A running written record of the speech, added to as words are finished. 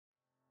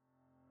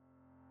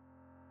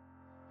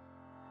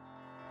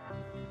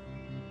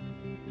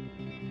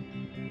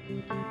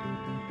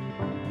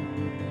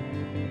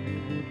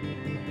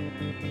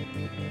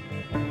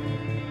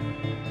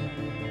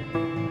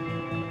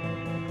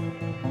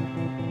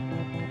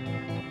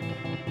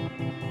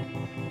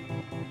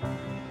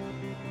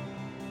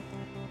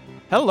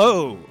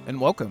Hello, and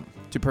welcome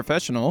to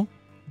Professional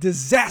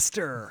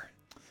Disaster.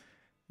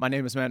 My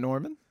name is Matt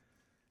Norman.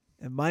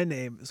 And my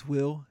name is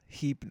Will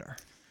Heapner.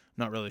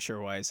 Not really sure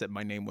why I said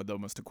my name with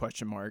almost a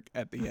question mark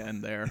at the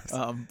end there,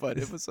 but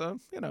it was,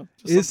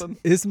 just something.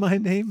 Is my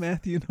name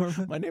Matthew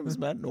Norman? My name is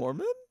Matt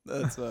Norman.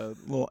 That's a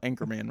little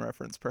Anchorman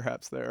reference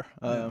perhaps there.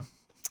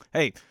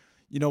 Hey,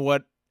 you know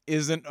what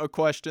isn't a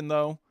question,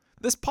 though?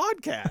 This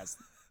podcast.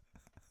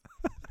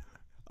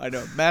 I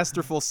know,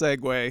 masterful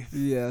segue.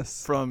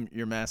 Yes. From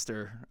your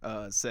master,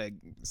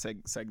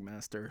 seg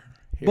master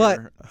here. But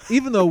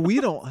even though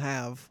we don't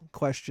have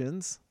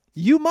questions,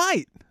 you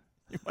might.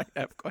 You might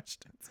have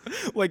questions.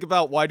 Like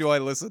about why do I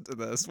listen to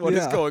this? What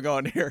is going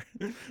on here?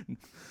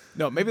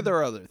 No, maybe there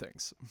are other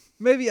things.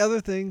 Maybe other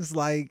things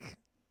like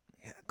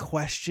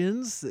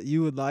questions that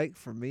you would like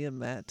for me and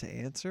Matt to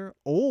answer,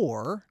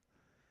 or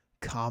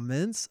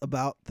comments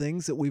about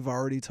things that we've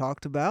already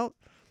talked about,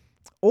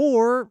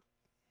 or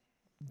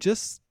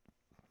just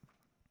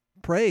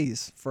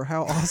praise for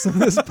how awesome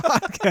this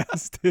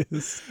podcast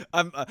is.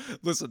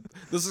 Listen,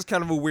 this is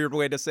kind of a weird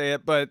way to say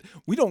it, but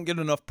we don't get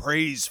enough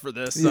praise for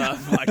this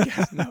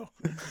podcast. No,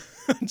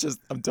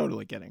 I'm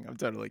totally kidding.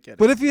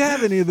 But if you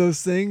have any of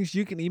those things,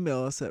 you can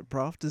email us at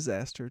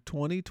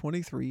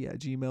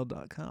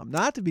profdisaster2023@gmail.com.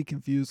 Not to be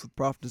confused with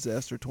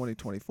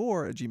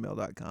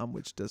profdisaster2024@gmail.com,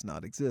 which does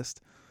not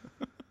exist.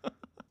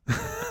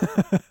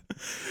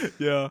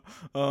 Yeah.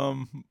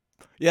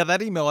 Yeah,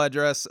 that email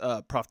address,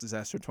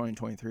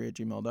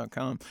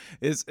 profdisaster2023@gmail.com,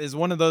 is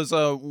one of those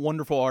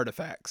wonderful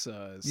artifacts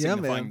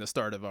signifying the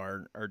start of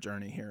our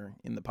journey here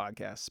in the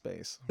podcast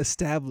space.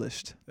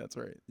 Established. That's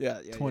right.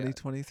 Yeah.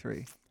 2023.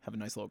 Yeah. Have a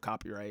nice little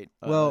copyright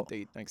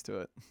date next to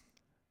it.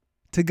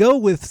 To go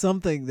with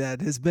something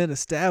that has been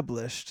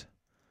established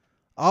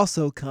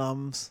also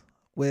comes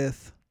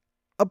with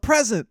a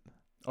present.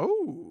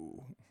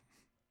 Oh.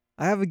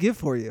 I have a gift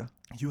for you.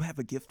 You have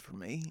a gift for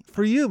me?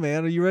 For you,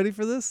 man. Are you ready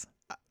for this?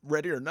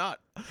 Ready or not.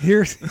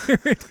 Here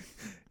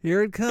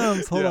it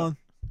comes. Hold on.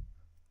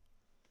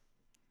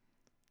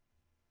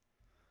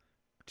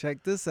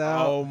 Check this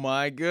out. Oh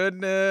my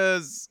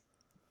goodness.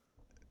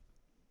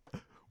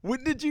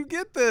 When did you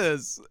get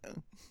this?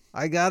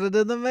 I got it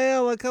in the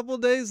mail a couple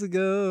days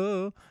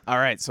ago. All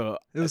right, so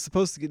it was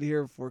supposed to get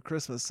here before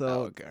Christmas. So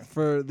okay.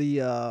 For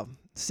the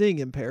seeing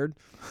impaired,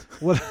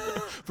 what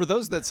for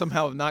those that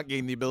somehow have not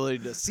gained the ability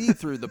to see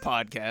through the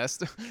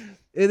podcast,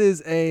 it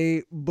is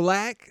a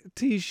black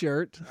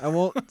T-shirt. I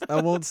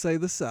won't say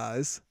the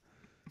size,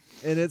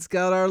 and it's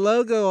got our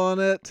logo on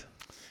it,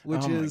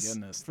 which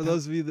is, for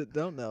those of you that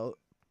don't know,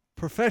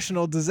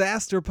 Professional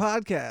Disaster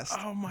Podcast.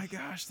 Oh my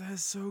gosh, that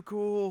is so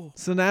cool.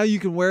 So now you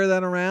can wear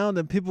that around,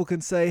 and people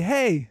can say,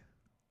 "Hey,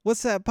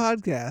 what's that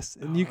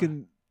podcast?" And you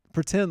can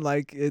pretend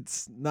like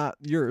it's not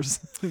yours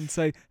and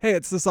say, "Hey,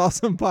 it's this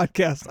awesome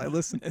podcast I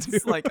listen to."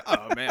 It's like,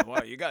 oh man,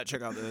 wow, you gotta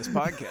check out this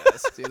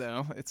podcast.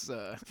 It's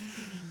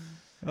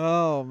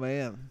Oh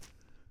man.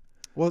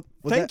 Well,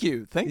 thank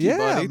you, buddy.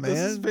 Man. This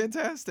is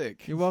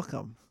fantastic. You're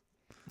welcome.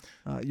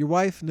 Your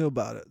wife knew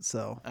about it,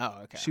 so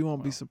okay. She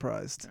won't be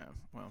surprised. Yeah,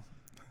 well.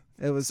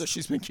 So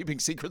she's been keeping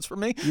secrets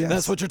from me? Yes.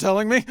 That's what you're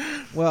telling me?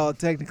 Well,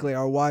 technically,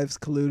 our wives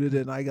colluded,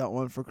 and I got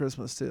one for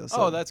Christmas, too.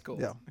 So, that's cool.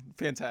 Yeah.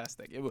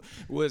 Fantastic. It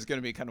was going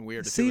to be kind of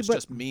weird if it was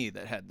just me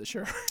that had the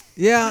shirt.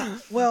 Yeah,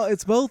 well,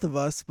 it's both of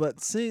us,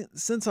 but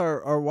since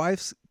our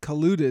wives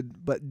colluded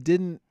but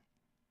didn't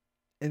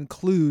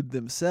include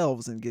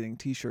themselves in getting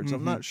T-shirts,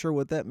 I'm not sure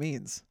what that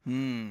means. They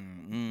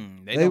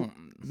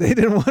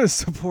didn't want to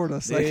support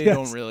us, I guess. They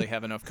don't really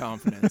have enough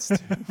confidence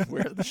to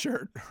wear the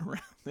shirt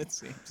around, it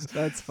seems.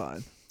 That's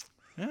fine.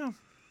 Yeah.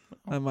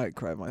 I might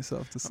cry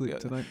myself to sleep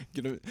tonight.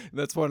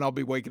 That's when I'll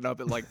be waking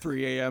up at like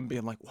 3 a.m.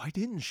 being like, why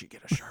didn't she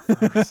get a shirt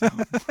for herself?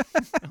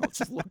 I'll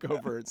just look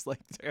over. It's like,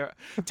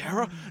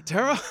 Tara?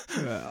 Yeah.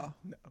 No.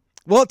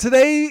 Well,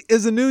 today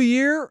is a new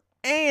year,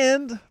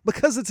 and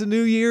because it's a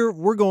new year,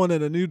 we're going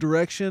in a new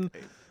direction.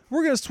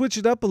 We're going to switch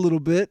it up a little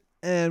bit,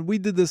 and we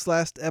did this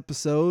last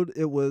episode.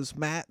 It was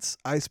Matt's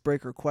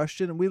icebreaker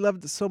question, and we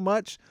loved it so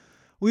much,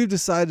 we've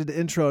decided to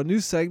intro a new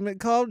segment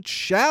called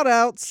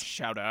Shoutouts.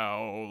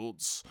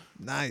 Shoutouts.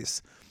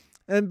 Nice.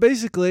 And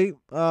basically,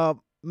 Matt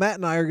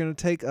and I are going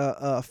to take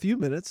a few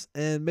minutes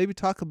and maybe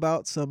talk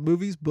about some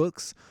movies,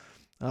 books,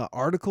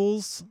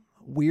 articles,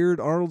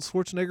 weird Arnold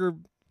Schwarzenegger,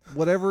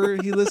 whatever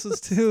he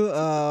listens to,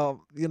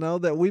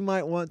 that we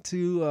might want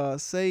to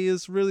say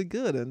is really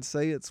good and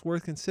say it's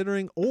worth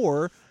considering.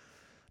 Or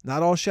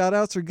not all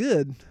shoutouts are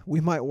good. We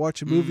might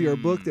watch a movie or a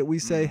book that we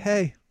say,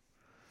 hey,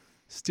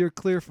 steer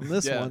clear from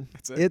this one.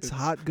 It's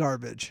hot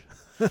garbage.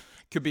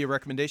 Could be a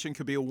recommendation,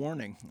 could be a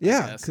warning.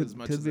 Yeah,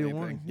 could be a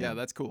warning. Yeah,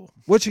 that's cool.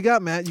 What you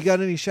got, Matt? You got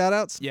any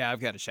shout-outs? Yeah,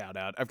 I've got a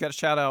shout-out. I've got a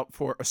shout-out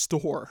for a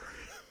store.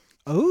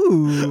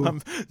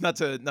 Oh, not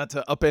to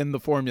upend the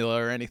formula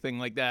or anything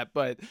like that,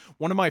 but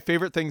one of my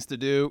favorite things to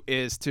do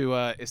is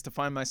to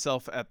find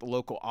myself at the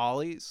local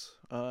Ollie's,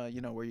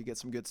 where you get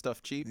some good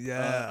stuff cheap.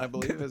 Yeah, I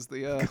believe is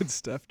the good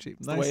stuff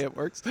cheap. Nice. The way it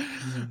works.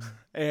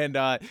 And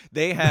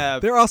they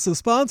have. They're also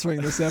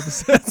sponsoring this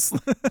episode.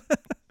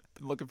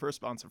 Been looking for a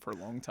sponsor for a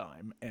long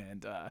time.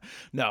 And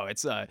no,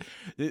 it's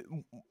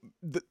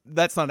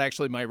that's not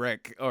actually my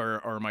rec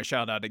or my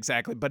shout out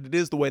exactly, but it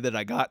is the way that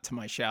I got to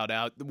my shout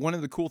out. One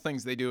of the cool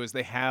things they do is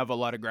they have a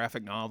lot of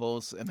graphic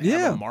novels and they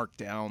have them marked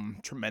down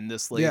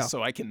tremendously. Yeah.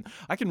 So I can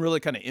really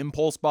kind of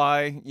impulse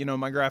buy,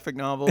 my graphic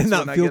novels And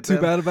not when feel I get too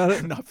them. bad about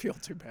it. Not feel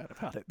too bad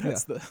about it.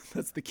 That's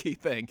the key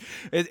thing.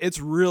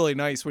 It's really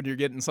nice when you're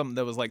getting something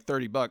that was like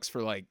 $30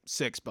 for like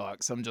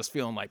 $6. I'm just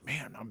feeling like,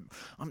 man,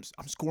 I'm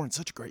scoring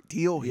such a great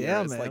deal here.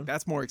 Yeah, It's man. like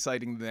that's more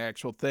exciting than the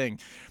actual thing.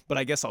 But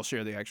I guess I'll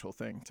share the actual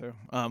thing too.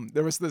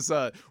 There was this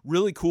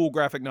really cool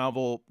graphic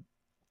novel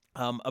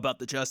about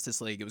the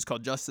Justice League. It was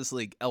called Justice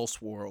League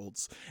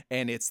Elseworlds,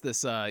 and it's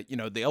this the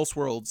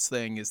Elseworlds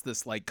thing is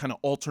this like kind of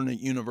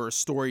alternate universe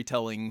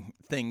storytelling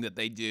thing that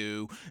they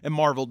do, and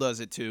Marvel does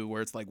it too,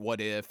 where it's like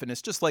what if, and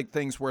it's just like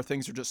things where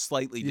things are just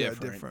slightly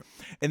different.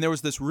 And there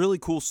was this really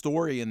cool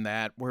story in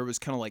that where it was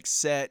kind of like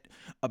set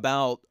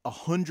about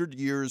 100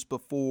 years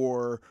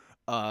before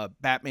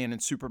Batman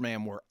and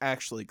Superman were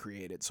actually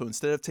created. So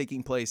instead of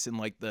taking place in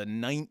like the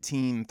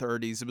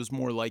 1930s, it was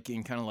more like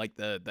in kind of like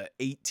the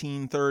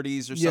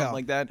 1830s or something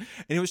like that. And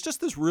it was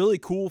just this really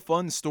cool,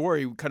 fun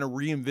story, kind of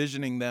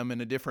re-envisioning them in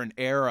a different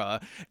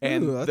era.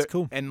 And Ooh, that's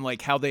cool. And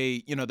like how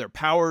they, their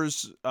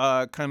powers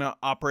kind of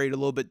operate a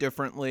little bit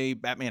differently.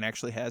 Batman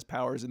actually has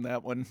powers in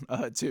that one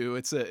too.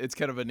 It's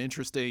kind of an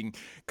interesting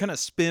kind of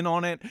spin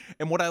on it.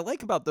 And what I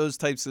like about those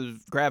types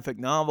of graphic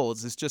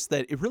novels is just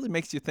that it really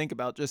makes you think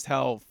about just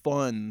how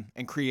fun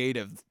and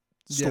creative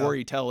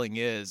storytelling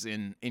is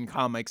in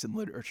comics and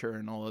literature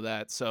and all of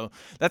that. So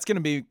that's going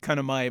to be kind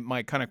of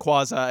my kind of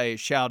quasi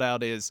shout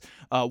out is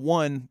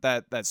one,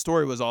 that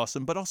story was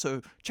awesome, but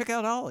also check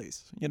out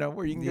Ollie's,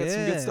 where you can get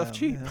some good stuff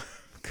cheap.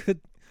 Yeah.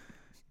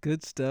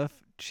 Good stuff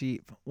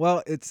cheap.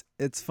 Well, it's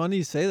funny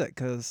you say that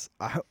because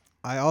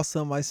I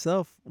also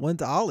myself went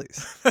to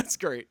Ollie's. That's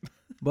great.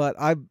 But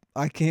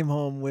I came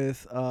home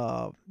with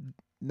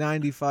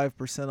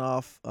 95%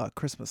 off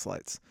Christmas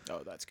lights.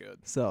 Oh, that's good.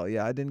 So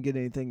yeah, I didn't get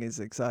anything as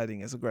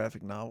exciting as a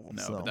graphic novel.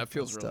 No, so but that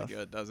feels really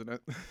good, doesn't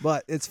it?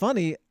 But it's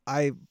funny.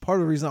 Part of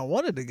the reason I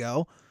wanted to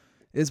go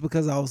is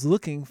because I was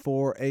looking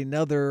for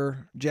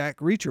another Jack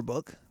Reacher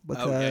book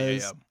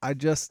because I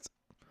just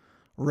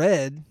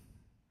read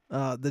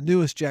the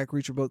newest Jack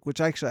Reacher book,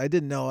 which actually I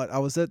didn't know it. I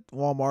was at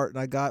Walmart and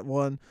I got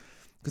one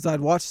because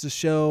I'd watched the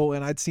show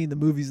and I'd seen the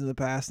movies in the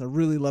past and I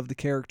really loved the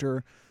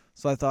character.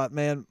 So I thought,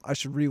 man, I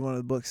should read one of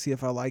the books, see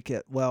if I like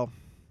it. Well,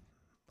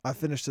 I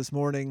finished this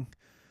morning,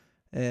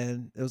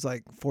 and it was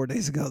like 4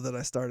 days ago that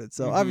I started.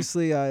 So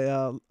obviously,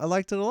 I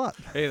liked it a lot.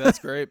 Hey, that's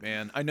great,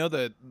 man. I know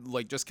that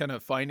like just kind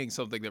of finding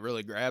something that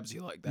really grabs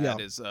you like that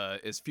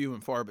is few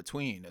and far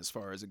between as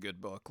far as a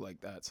good book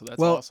like that. So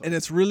that's awesome. And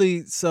it's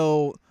really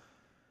so.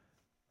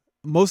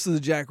 Most of the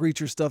Jack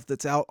Reacher stuff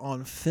that's out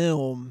on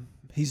film,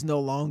 he's no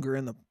longer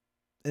in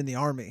the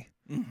army.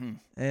 Mm-hmm.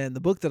 And the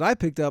book that I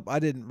picked up, I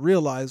didn't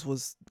realize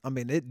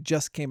it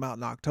just came out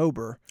in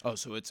October. Oh,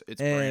 so it's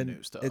brand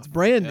new stuff. It's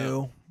brand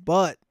new,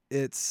 but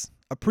it's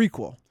a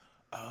prequel.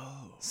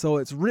 Oh. So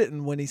it's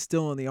written when he's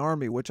still in the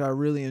army, which I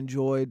really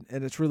enjoyed.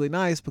 And it's really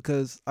nice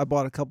because I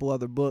bought a couple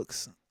other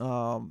books,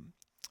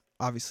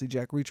 obviously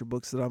Jack Reacher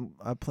books that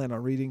I plan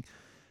on reading.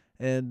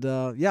 And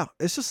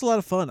it's just a lot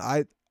of fun.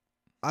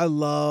 I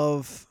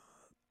love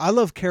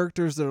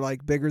characters that are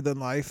like bigger than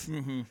life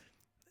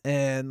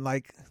and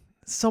like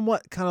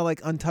somewhat kind of like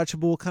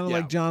untouchable, kind of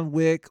like John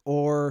Wick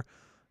or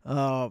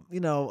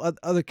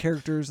other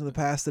characters in the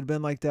past that have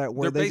been like that,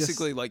 where they're they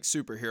basically like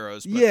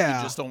superheroes, but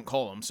you just don't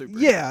call them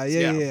superheroes.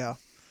 Yeah.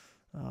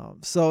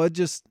 So it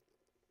just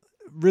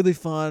really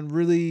fun,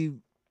 really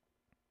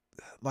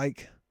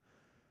like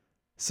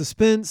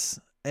suspense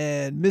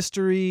and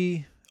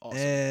mystery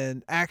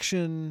and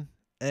action.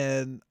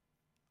 And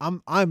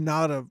I'm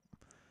not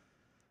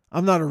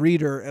a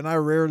reader, and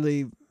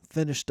I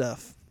finish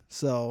stuff.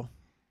 So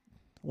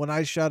when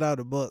I shout out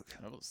a book,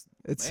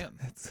 it's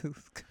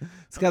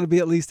got to be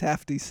at least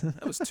half decent.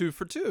 That was 2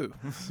 for 2.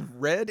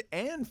 Read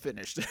and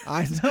finished.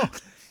 I know.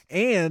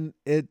 And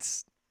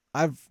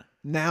I've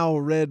now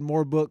read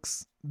more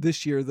books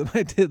this year than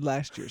I did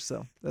last year,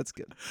 so that's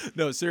good.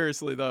 No,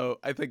 seriously though,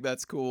 I think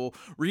that's cool.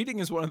 Reading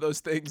is one of those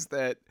things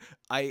that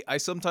I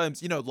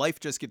sometimes, life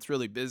just gets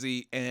really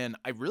busy, and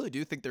I really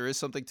do think there is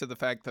something to the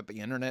fact that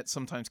the internet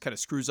sometimes kind of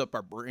screws up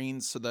our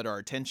brains so that our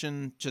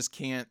attention just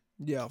can't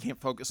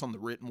focus on the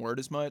written word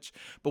as much.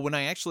 But when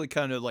I actually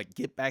kind of like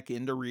get back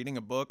into reading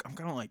a book, I'm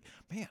kind of like,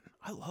 man,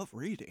 I love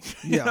reading.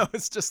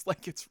 It's just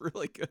like, it's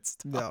really good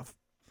stuff.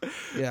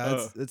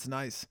 Yeah, it's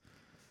nice.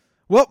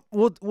 Well,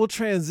 we'll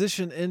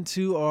transition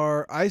into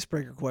our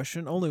icebreaker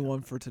question. Only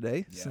one for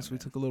today, since we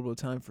took a little bit of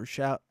time for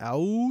shout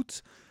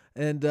out.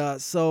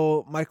 And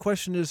so my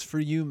question is for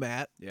you,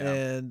 Matt. Yeah.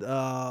 And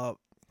a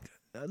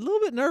little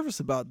bit nervous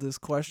about this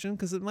question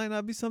because it might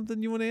not be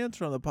something you want to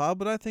answer on the pod,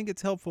 but I think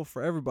it's helpful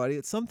for everybody.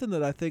 It's something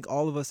that I think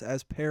all of us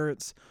as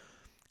parents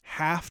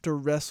have to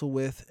wrestle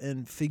with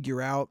and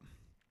figure out.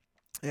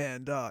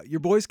 And your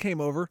boys came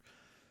over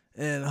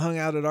and hung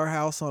out at our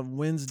house on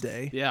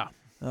Wednesday. Yeah.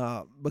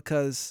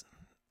 Because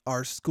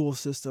our school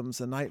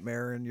system's a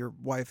nightmare and your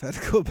wife had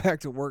to go back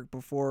to work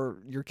before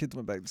your kids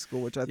went back to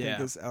school, which I think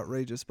is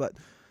outrageous, but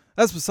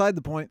that's beside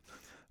the point.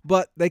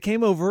 But they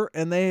came over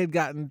and they had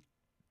gotten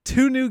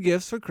 2 new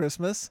gifts for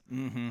Christmas.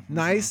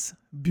 Nice,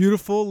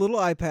 beautiful little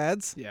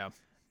iPads. Yeah.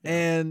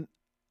 And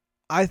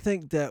I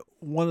think that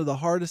one of the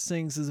hardest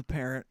things as a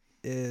parent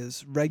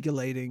is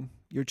regulating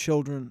your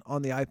children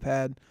on the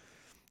iPad.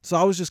 So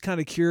I was just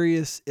kind of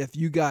curious if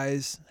you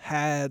guys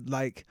had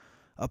like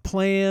a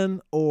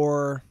plan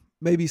or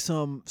maybe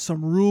some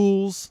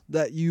rules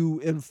that you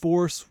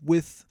enforce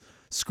with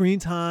screen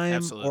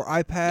time or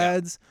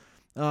iPads,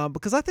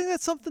 because I think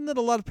that's something that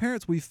a lot of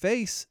parents we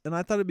face, and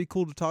I thought it'd be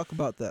cool to talk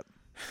about that.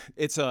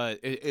 It's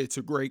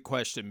a great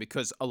question,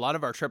 because a lot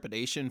of our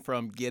trepidation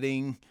from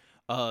getting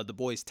the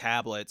boys'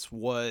 tablets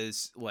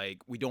was like,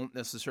 we don't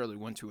necessarily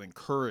want to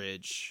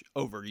encourage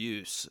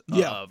overuse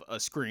of a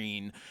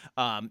screen.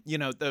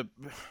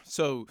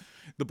 So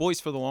the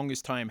boys for the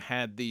longest time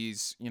had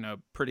these,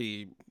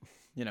 pretty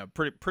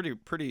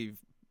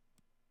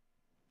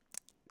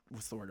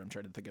what's the word I'm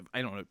trying to think of?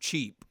 I don't know,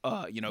 cheap,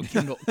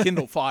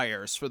 Kindle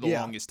Fires for the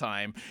longest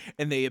time.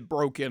 And they had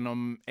broken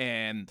them,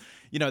 and,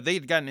 they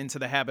had gotten into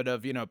the habit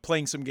of,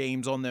 playing some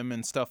games on them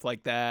and stuff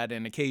like that.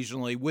 And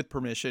occasionally with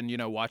permission,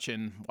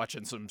 watching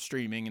some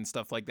streaming and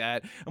stuff like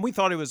that. And we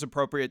thought it was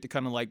appropriate to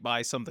kind of like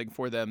buy something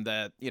for them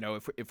that,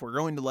 if we're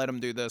going to let them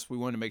do this, we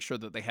want to make sure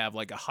that they have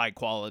like a high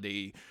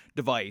quality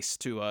device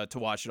to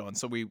watch it on.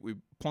 So we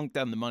plunked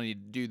down the money to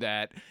do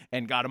that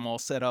and got them all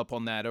set up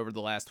on that over the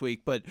last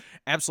week. But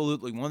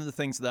absolutely, one of the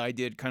things that I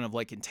did kind of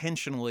like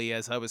intentionally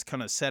as I was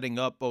kind of setting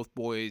up both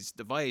boys'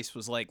 device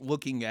was like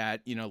looking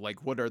at,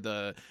 like what are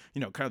the,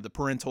 kind of the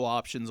parental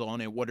options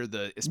on it, what are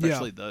the,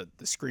 especially the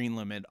screen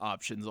limit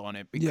options on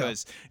it,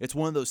 because it's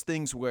one of those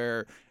things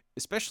where,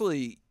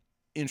 especially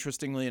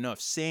interestingly enough,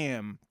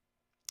 Sam,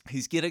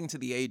 he's getting to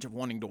the age of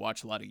wanting to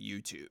watch a lot of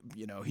YouTube.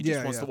 He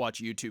just wants to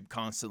watch YouTube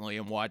constantly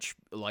and watch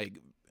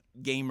like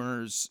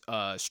gamers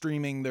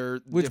streaming their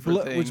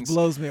different things. Which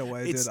blows me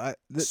away, it's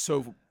dude.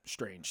 So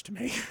strange to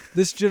me.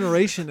 This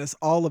generation is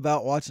all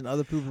about watching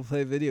other people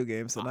play video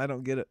games, and I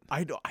don't get it.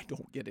 I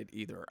don't get it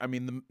either. I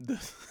mean,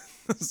 this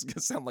is gonna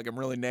sound like I'm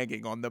really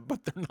nagging on them,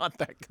 but they're not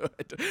that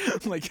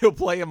good. Like, he'll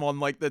play them on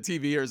like the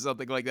TV or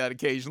something like that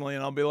occasionally,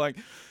 and I'll be like,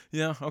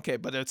 yeah, okay,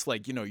 but it's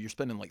like, you're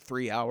spending like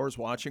 3 hours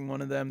watching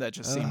one of them. That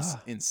just seems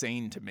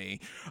insane to me.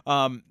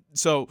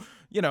 So,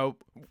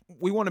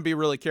 we want to be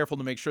really careful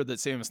to make sure that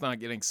Sam is not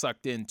getting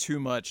sucked in too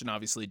much, and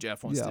obviously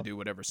Jeff wants to do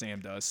whatever Sam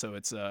does, so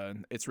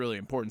it's really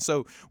important.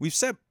 So we've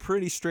set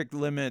pretty strict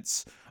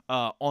limits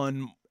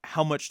on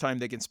how much time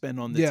they can spend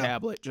on the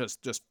tablet,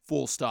 just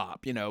full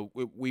stop.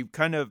 We've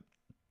kind of,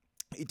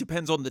 it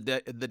depends on the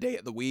day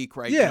of the week,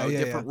 right?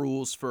 Different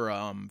rules for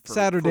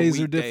Saturdays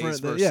for are different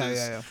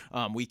versus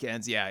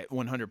weekends.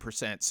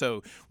 100%.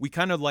 So we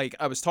kind of like,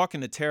 I was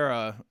talking to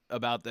Tara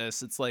about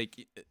this. It's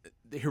like,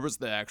 here was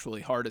the actually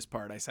hardest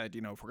part. I said,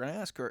 if we're gonna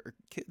ask our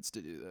kids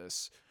to do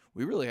this,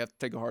 we really have to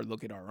take a hard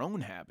look at our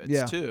own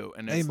habits too.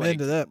 And it's Amen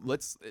to that.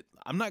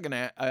 I'm not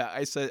gonna.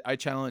 I said, I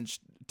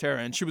challenged Tara,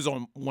 and she was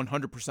on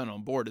 100%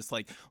 on board. It's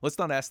like, let's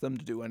not ask them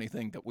to do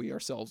anything that we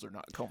ourselves are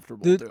not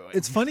comfortable doing.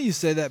 It's funny you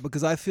say that,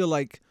 because I feel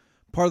like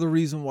part of the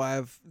reason why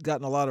I've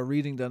gotten a lot of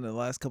reading done in the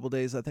last couple of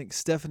days, I think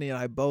Stephanie and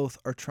I both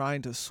are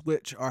trying to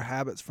switch our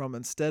habits from,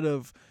 instead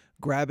of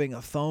grabbing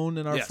a phone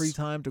in our free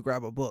time, to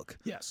grab a book.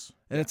 Yes.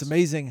 And it's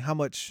amazing how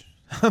much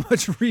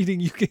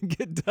reading you can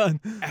get done.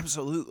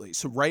 Absolutely.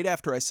 So right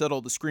after I set all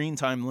the screen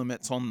time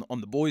limits on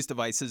the boys'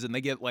 devices, and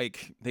they get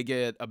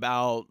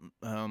about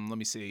let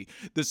me see.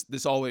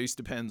 This always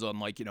depends on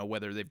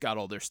whether they've got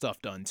all their stuff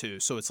done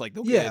too. So it's like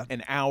they'll get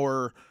an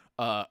hour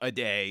a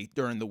day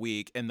during the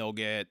week, and they'll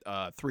get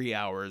 3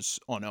 hours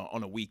on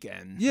a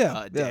weekend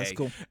day. That's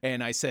cool.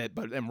 And I said,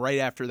 but then right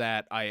after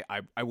that, I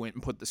went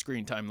and put the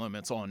screen time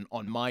limits on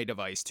my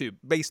device too,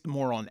 based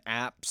more on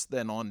apps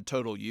than on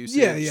total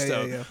usage.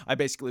 So I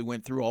basically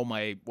went through all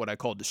my what I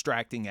call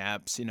distracting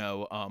apps,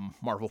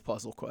 Marvel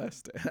Puzzle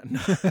Quest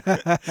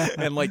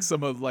and like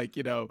some of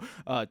Reddit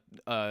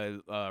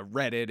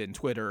and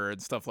Twitter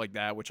and stuff like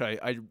that, which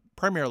I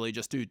primarily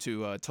just do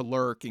to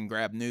lurk and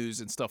grab news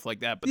and stuff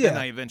like that. But then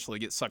I eventually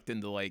get sucked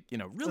into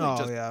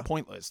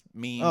pointless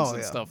memes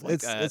and stuff like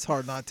that. It's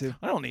hard not to.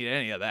 I don't need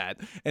any of that.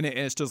 And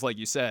it's just like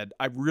you said,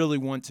 we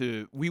want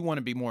to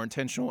be more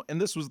intentional.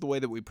 And this was the way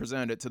that we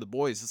presented it to the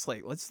boys. It's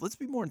like, let's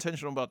be more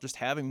intentional about just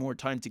having more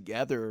time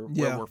together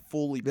where we're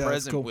fully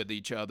present with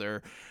each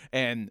other.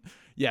 And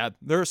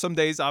there are some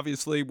days,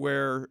 obviously,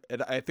 where,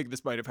 and I think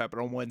this might have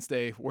happened on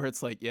Wednesday, where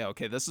it's like,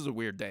 okay, this is a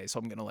weird day, so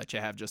I'm going to let you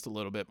have just a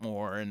little bit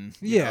more, and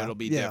it'll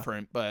be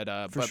different. But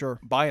sure,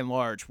 by and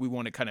large, we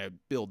want to kind of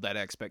build that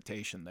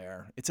expectation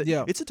there. It's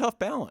a tough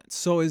balance.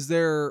 So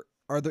do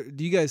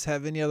you guys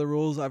have any other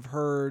rules? I've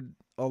heard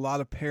a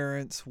lot of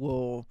parents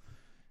will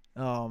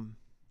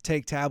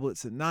take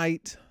tablets at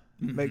night.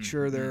 make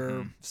sure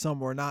they're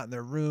somewhere not in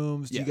their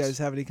rooms. Do you Yes. guys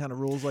have any kind of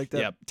rules like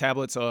that? Yeah,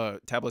 tablets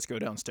go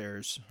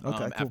downstairs Okay,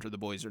 cool. after the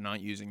boys are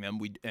not using them.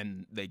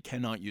 And they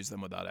cannot use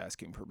them without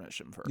asking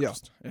permission first. Yeah.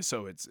 And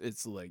so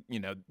it's like,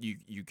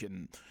 you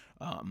can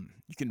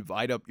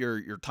divide up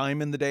your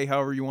time in the day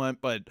however you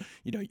want, but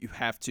you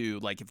have to,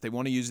 like, if they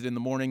want to use it in the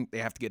morning, they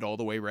have to get all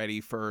the way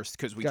ready first,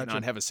 because we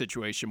cannot have a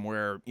situation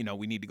where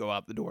we need to go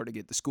out the door to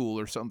get to school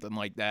or something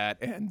like that,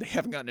 and they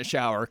haven't gotten a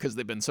shower because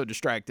they've been so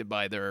distracted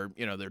by their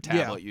their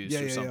tablet use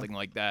or something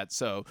like that.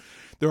 So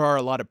there are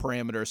a lot of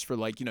parameters for,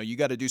 like, you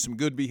got to do some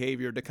good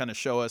behavior to kind of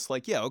show us,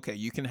 like, okay,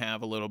 you can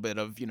have a little bit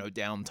of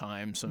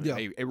downtime, so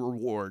a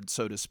reward,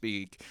 so to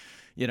speak,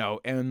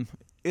 and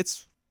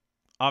it's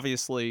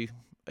obviously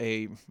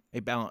a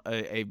kind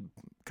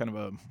of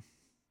a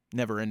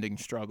never-ending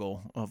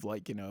struggle of,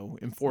 like,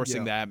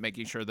 enforcing that,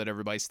 making sure that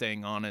everybody's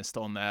staying honest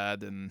on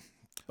that,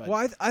 but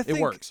I think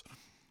it works.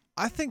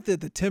 I think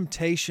that the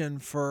temptation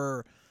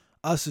for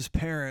us as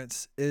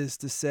parents is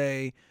to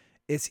say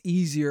it's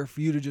easier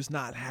for you to just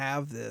not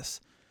have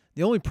this.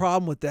 The only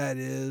problem with that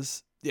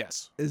is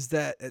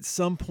that at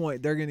some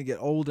point they're going to get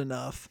old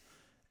enough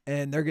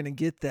and they're going to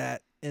get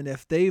that. And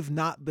if they've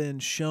not been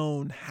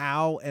shown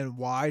how and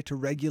why to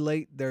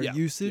regulate their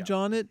usage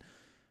on it,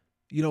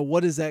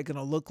 what is that going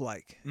to look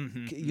like?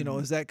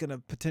 Is that going to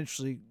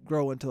potentially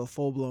grow into a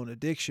full-blown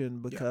addiction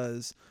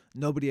because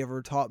nobody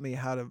ever taught me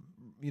how to,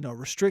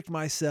 restrict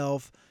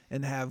myself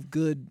and have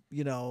good,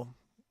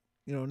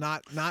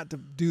 not to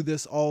do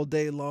this all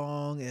day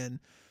long, and,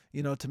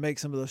 to make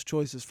some of those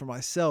choices for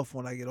myself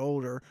when I get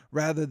older,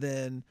 rather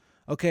than,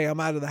 okay, I'm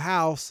out of the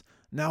house,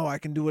 now I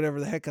can do whatever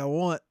the heck I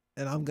want,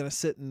 and I'm going to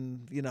sit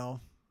in,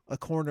 a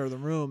corner of the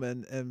room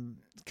and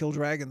kill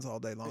dragons all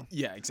day long.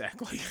 Yeah,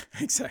 exactly.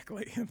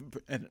 Exactly.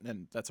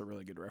 And that's a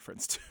really good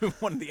reference to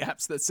one of the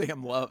apps that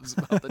Sam loves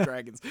about the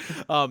dragons.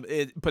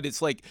 But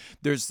it's like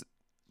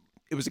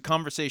it was a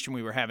conversation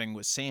we were having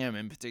with Sam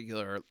in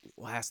particular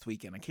last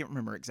weekend. I can't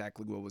remember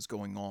exactly what was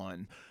going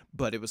on,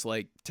 but it was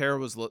like Tara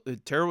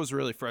was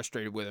really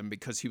frustrated with him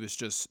because he was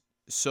just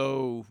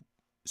so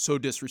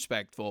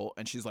disrespectful,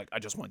 and she's like, I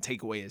just want to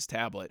take away his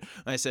tablet.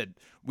 And I said,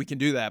 we can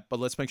do that, but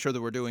let's make sure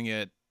that we're doing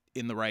it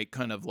in the right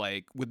kind of,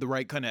 like, with the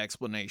right kind of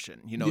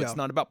explanation. It's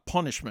not about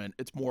punishment,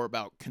 it's more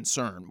about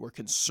concern. We're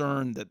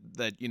concerned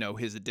that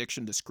his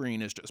addiction to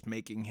screen is just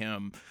making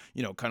him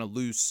kind of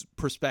lose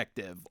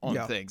perspective on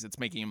things. It's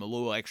making him a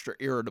little extra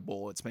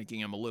irritable, it's making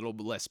him a little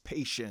less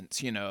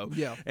patient,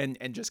 and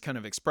just kind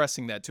of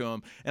expressing that to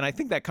him. And I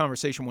think that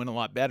conversation went a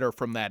lot better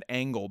from that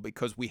angle,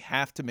 because we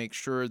have to make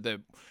sure that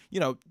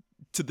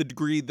to the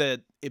degree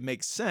that it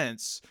makes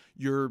sense,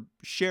 you're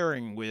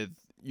sharing with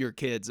your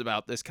kids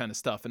about this kind of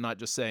stuff, and not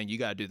just saying you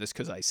got to do this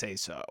because I say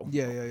so.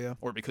 Yeah.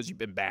 Or because you've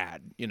been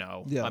bad,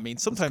 Yeah, I mean,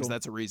 sometimes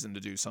that's a reason to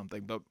do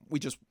something, but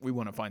we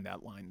want to find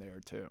that line there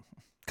too.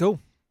 Cool.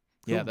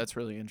 Yeah, that's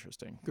really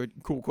interesting. Good,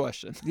 cool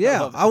question.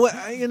 Yeah,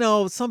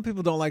 some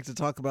people don't like to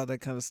talk about that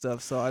kind of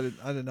stuff, so I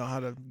didn't know how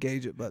to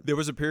gauge it. But there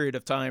was a period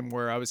of time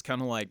where I was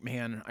kind of like,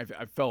 man,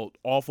 I felt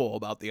awful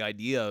about the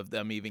idea of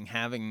them even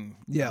having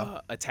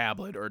a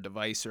tablet or a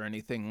device or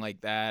anything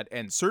like that.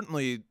 And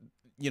certainly,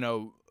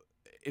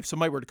 if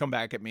somebody were to come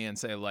back at me and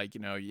say, like,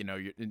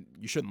 you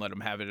shouldn't let them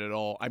have it at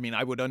all, I mean,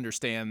 I would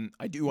understand.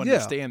 I do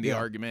understand the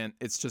argument.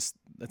 It's just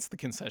that's the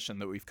concession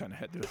that we've kind of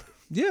had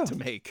to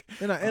make.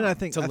 And I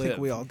think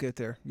we all get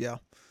there. Yeah,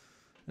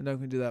 and I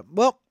can do that.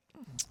 Well,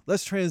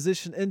 let's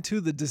transition into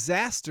the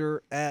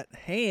disaster at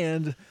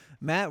hand.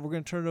 Matt, we're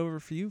going to turn it over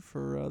for you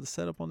for the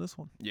setup on this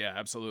one. Yeah,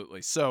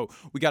 absolutely. So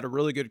we got a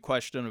really good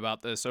question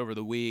about this over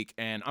the week,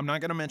 and I'm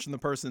not going to mention the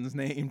person's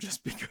name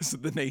just because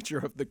of the nature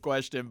of the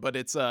question, but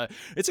it's a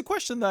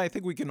question that I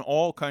think we can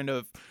all kind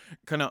of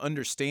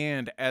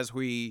understand as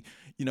we,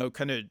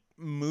 kind of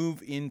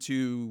move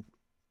into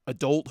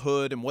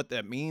adulthood and what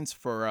that means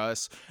for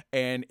us.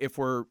 And if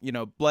we're,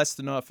 blessed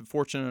enough and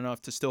fortunate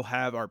enough to still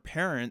have our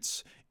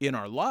parents in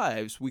our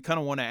lives, we kind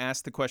of want to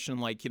ask the question,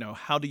 like,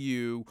 how do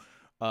you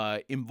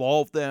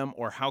involve them,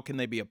 or how can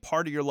they be a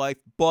part of your life,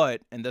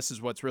 but, and this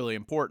is what's really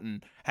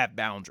important, have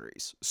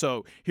boundaries.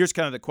 So here's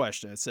kind of the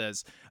question. It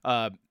says,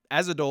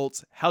 as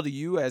adults, how do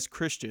you as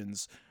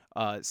Christians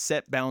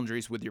set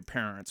boundaries with your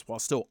parents while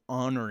still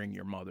honoring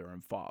your mother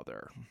and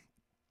father?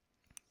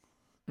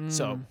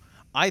 So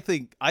I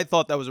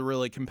thought that was a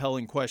really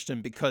compelling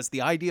question, because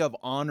the idea of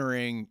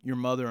honoring your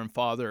mother and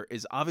father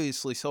is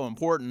obviously so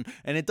important.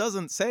 And it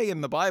doesn't say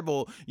in the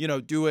Bible,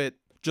 do it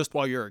just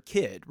while you're a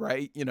kid,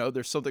 right?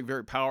 There's something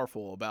very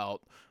powerful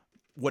about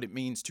what it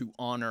means to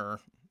honor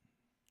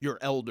your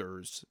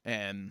elders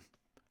and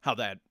how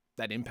that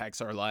impacts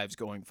our lives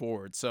going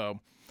forward. So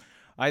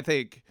I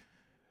think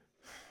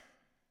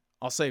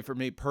I'll say for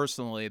me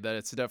personally that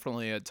it's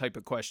definitely a type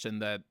of question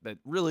that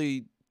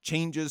really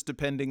changes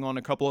depending on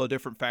a couple of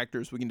different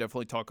factors. We can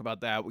definitely talk about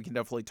that. We can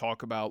definitely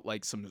talk about,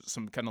 like, some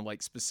kind of,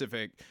 like,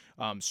 specific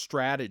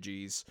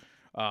strategies.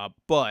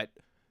 But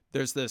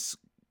there's this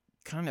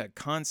kind of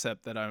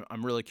concept that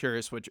I'm really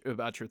curious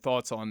about your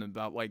thoughts on,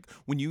 about, like,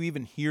 when you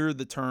even hear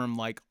the term,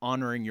 like,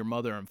 honoring your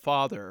mother and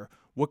father,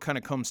 what kind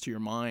of comes to your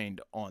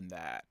mind on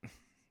that?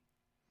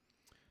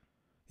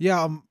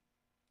 Yeah,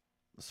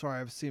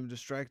 sorry, I seem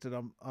distracted.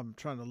 I'm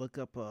trying to look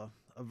up a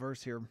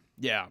verse here.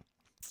 Yeah.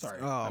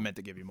 Sorry. I meant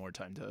to give you more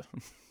time to.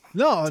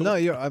 No,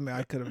 I mean,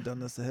 I could have done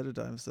this ahead of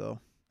time. So,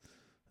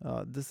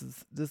 this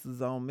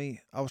is on me.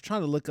 I was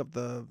trying to look up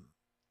the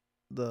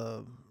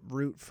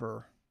root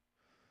for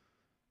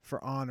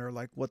honor,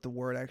 like what the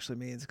word actually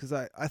means, because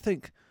I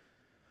think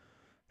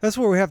that's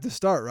where we have to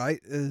start, right?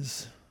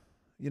 Is,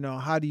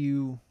 how do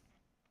you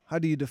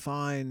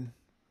define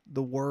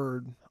the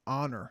word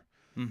honor?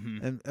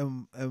 Mm-hmm.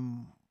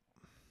 And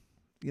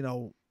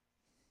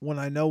when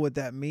I know what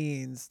that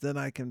means, then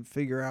I can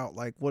figure out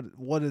like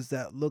what does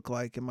that look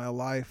like in my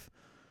life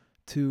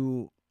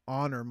to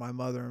honor my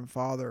mother and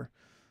father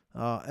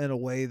in a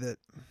way that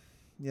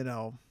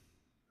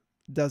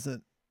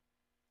doesn't.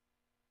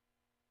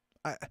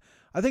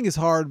 I think it's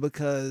hard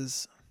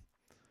because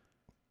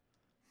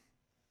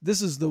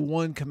this is the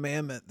one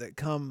commandment that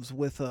comes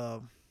with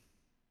a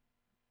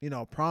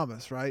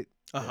promise, right?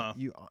 Uh-huh.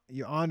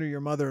 You honor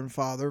your mother and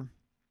father,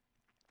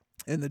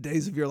 and the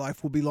days of your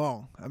life will be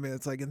long. I mean,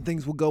 it's like, and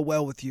things will go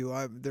well with you.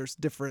 There's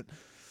different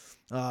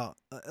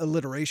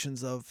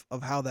alliterations of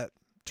how that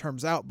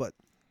turns out, but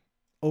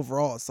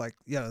overall, it's like,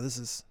 yeah, this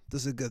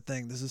is a good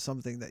thing. This is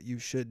something that you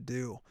should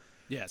do.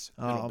 Yes,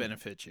 it'll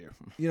benefit you.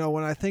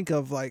 When I think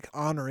of like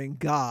honoring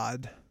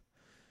God,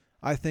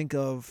 I think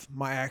of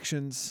my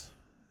actions,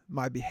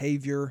 my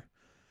behavior.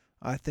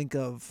 I think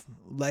of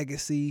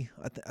legacy.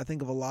 I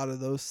think of a lot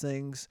of those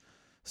things.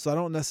 So I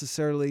don't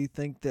necessarily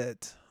think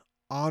that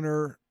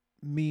honor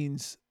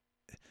means.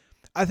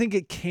 I think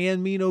it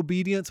can mean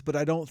obedience, but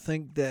I don't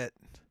think that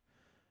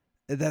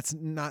that's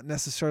not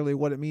necessarily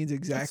what it means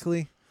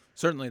exactly.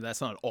 Certainly,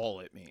 that's not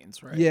all it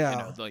means, right?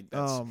 Yeah.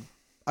 That's.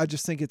 I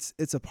just think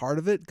it's a part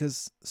of it,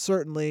 because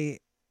certainly,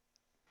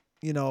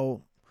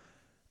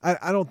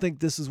 I don't think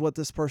this is what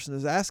this person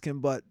is asking,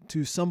 but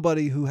to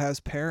somebody who has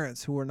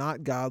parents who are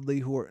not godly,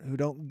 who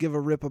don't give a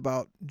rip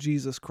about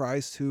Jesus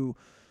Christ, who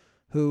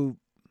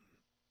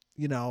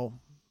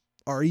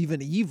are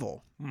even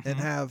evil, Mm-hmm. and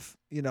have,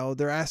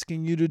 they're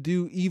asking you to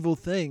do evil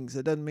things.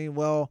 It doesn't mean,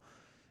 well,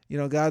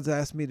 God's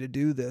asked me to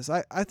do this.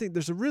 I think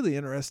there's a really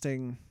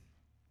interesting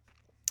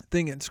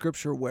thing in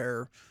Scripture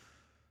where,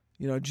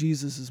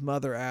 Jesus'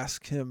 mother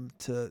asked him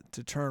to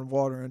turn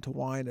water into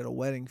wine at a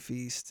wedding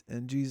feast,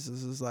 and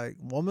Jesus is like,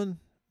 "Woman,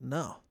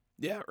 no.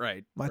 Yeah,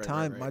 right. My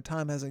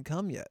time hasn't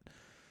come yet."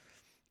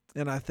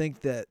 And I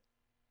think that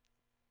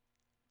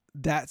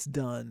that's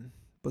done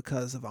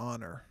because of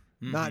honor,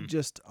 not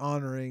just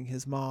honoring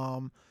his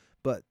mom,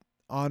 but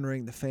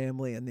honoring the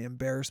family and the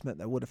embarrassment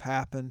that would have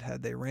happened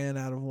had they ran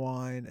out of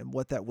wine, and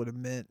what that would have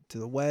meant to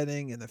the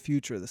wedding and the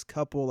future of this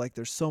couple. Like,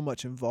 there's so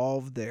much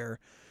involved there.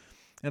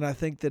 And I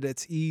think that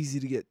it's easy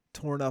to get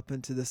torn up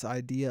into this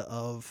idea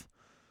of,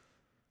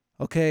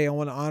 okay, I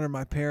want to honor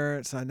my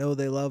parents. I know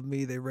they love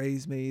me. They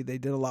raised me. They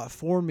did a lot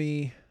for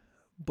me.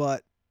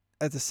 But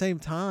at the same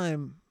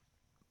time,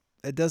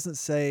 it doesn't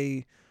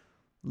say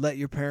let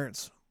your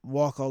parents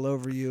walk all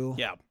over you.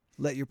 Yeah.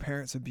 Let your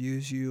parents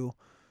abuse you.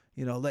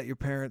 Let your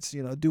parents,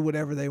 do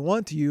whatever they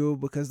want to you,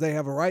 because they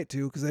have a right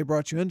to, because they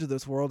brought you into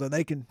this world, and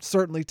they can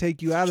certainly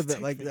take you out of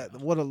it like that.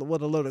 What a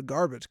load of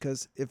garbage.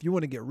 Because if you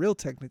want to get real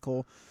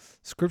technical,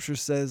 Scripture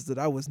says that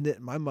I was knit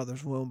in my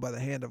mother's womb by the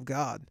hand of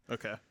God.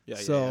 Okay. Yeah.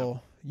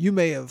 So you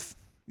may have,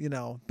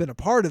 been a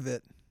part of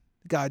it.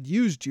 God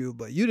used you,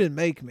 but you didn't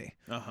make me.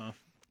 Uh-huh.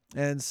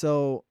 And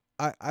so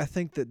I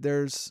think that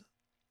there's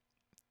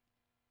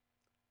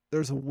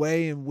a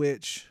way in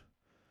which,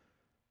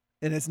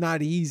 and it's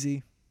not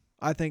easy.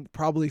 I think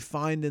probably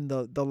finding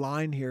the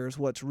line here is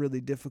what's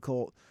really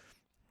difficult.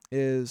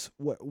 Is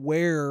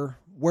where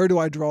do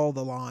I draw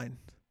the line,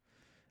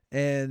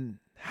 and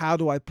how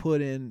do I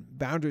put in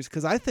boundaries?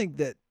 Because I think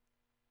that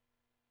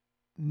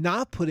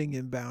not putting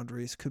in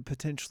boundaries could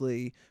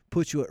potentially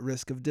put you at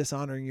risk of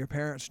dishonoring your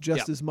parents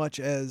just as much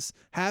as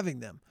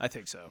having them. I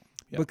think so.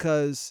 Yep.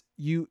 Because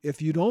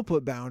if you don't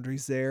put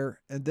boundaries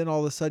there, and then all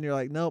of a sudden you're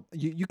like, nope,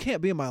 you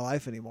can't be in my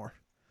life anymore,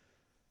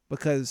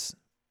 because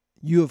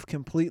you have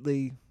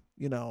completely,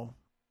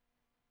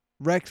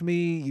 wrecked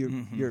me.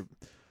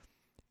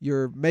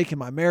 You're making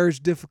my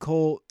marriage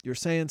difficult. You're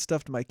saying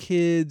stuff to my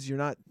kids. You're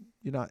not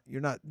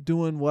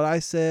doing what I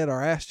said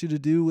or asked you to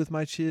do with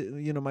my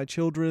my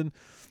children.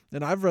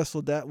 And I've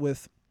wrestled that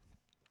with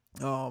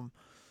a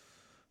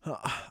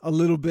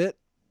little bit,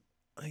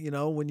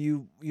 when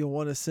you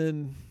want to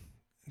send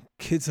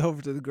kids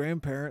over to the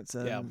grandparents,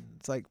 and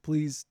it's like,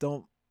 please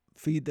don't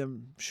feed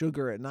them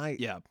sugar at night.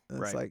 Yeah.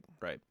 And it's like,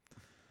 right.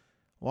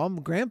 Well,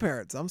 I'm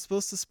grandparents. I'm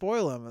supposed to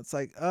spoil them. It's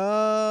like,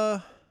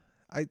 I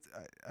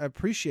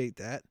appreciate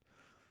that,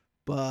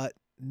 but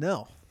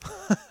no.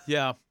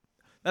 Yeah.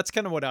 That's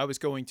kind of what I was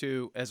going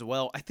to as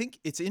well. I think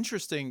it's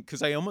interesting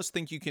because I almost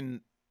think you can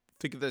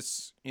think of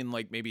this in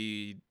like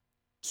maybe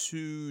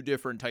two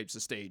different types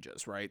of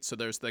stages, right? So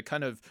there's the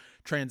kind of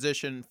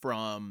transition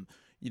from,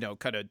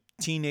 kind of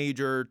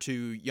teenager to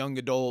young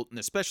adult, and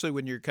especially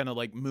when you're kind of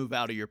like move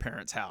out of your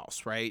parents'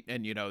 house, right?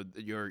 And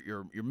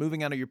you're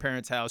moving out of your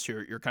parents' house,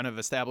 you're kind of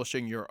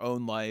establishing your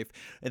own life.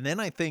 And then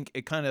I think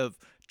it kind of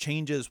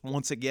changes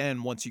once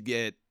again once you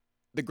get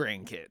the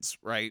grandkids,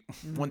 right?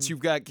 Once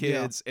you've got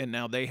kids and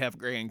now they have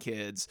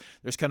grandkids,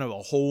 there's kind of a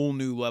whole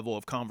new level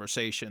of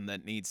conversation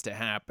that needs to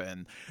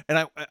happen.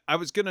 And I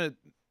was gonna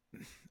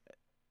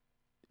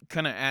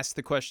kind of ask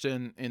the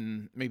question,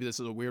 and maybe this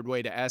is a weird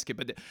way to ask it,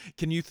 but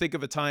can you think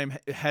of a time,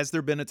 has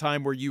there been a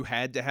time where you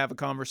had to have a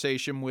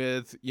conversation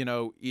with,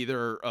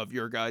 either of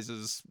your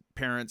guys'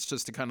 parents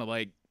just to kind of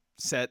like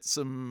set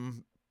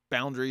some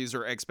boundaries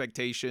or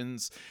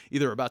expectations,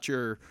 either about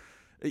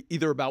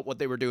what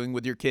they were doing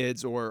with your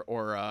kids or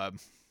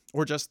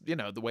just,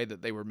 the way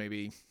that they were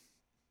maybe,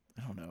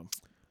 I don't know,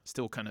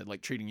 still kind of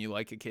like treating you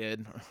like a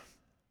kid?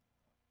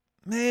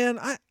 Man,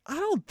 I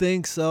don't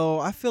think so.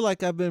 I feel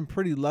like I've been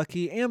pretty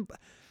lucky, and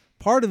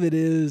part of it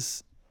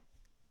is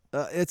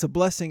it's a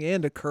blessing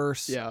and a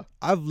curse. Yeah,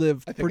 I've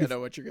lived. I think I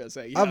know what you're gonna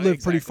say. Yeah, I've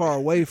lived pretty far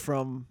away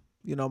from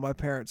my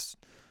parents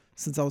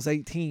since I was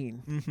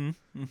 18,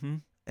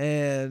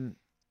 and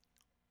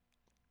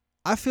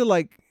I feel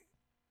like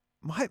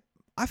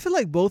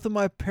both of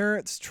my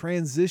parents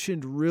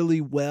transitioned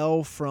really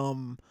well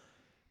from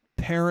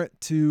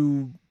parent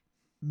to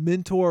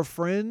mentor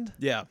friend.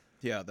 Yeah,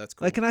 that's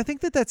cool. Like, and I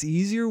think that that's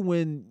easier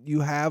when you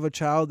have a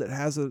child that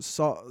has a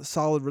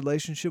solid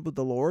relationship with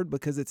the Lord,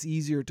 because it's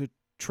easier to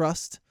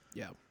trust.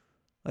 Yeah.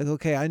 Like,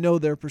 okay, I know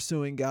they're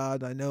pursuing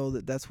God. I know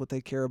that that's what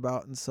they care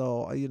about. And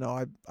so,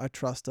 I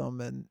trust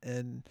them.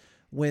 And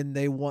when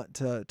they want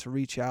to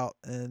reach out,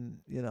 and,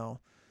 the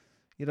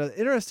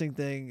interesting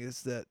thing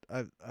is that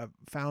I've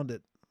found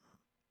it.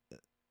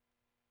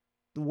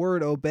 The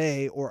word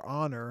obey or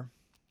honor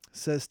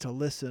says to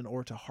listen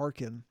or to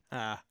hearken.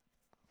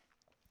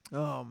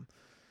 To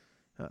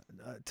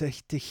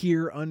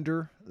hear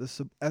under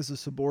as a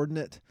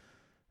subordinate,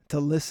 to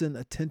listen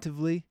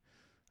attentively,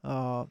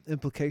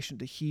 implication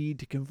to heed,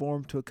 to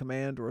conform to a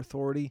command or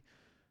authority.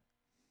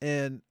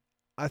 And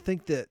I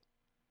think that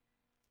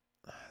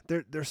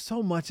there's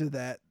so much of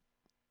that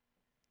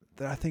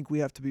I think we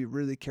have to be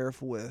really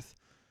careful with.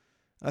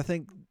 I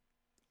think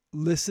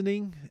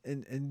listening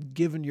and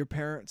giving your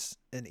parents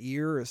an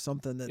ear is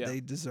something that they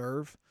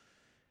deserve.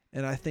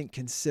 And I think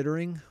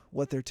considering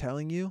what they're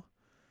telling you.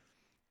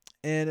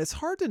 And it's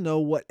hard to know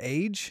what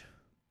age,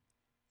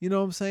 you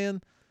know what I'm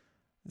saying?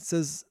 It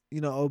says,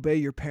 obey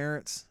your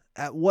parents.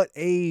 At what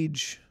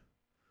age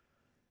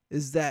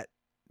is that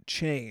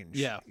change?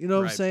 Yeah. You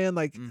know what I'm saying?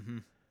 Like,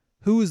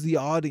 who is the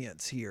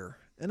audience here?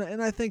 And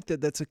I think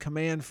that that's a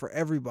command for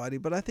everybody,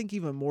 but I think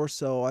even more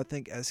so, I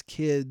think as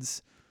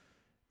kids,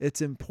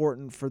 it's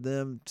important for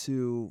them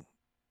to,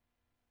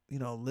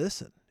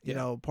 listen.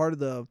 Part of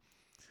the,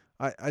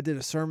 I did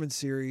a sermon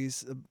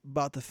series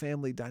about the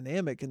family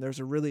dynamic, and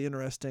there's a really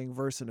interesting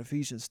verse in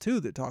Ephesians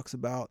 2 that talks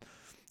about,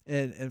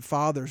 and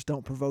fathers,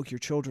 don't provoke your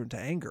children to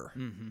anger.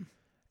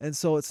 And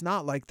so it's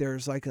not like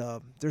there's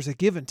a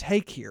give and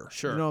take here.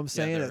 Sure. You know what I'm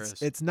saying? Yeah,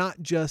 it's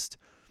not just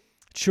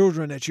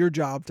children, it's your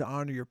job to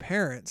honor your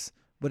parents,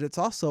 but it's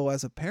also,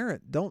 as a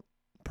parent, don't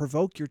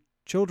provoke your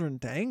children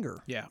to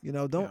anger. Yeah.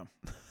 Don't.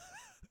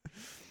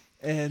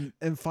 Yeah.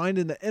 and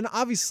finding that, and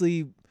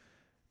obviously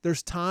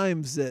there's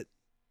times that,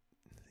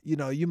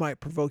 you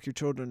might provoke your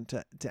children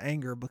to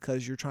anger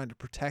because you're trying to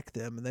protect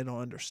them and they don't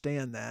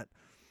understand that.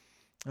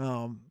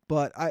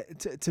 But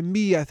to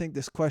me, I think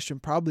this question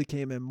probably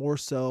came in more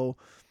so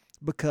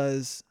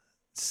because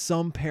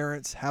some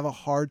parents have a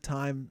hard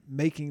time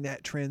making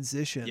that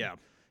transition. Yeah.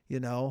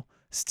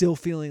 Still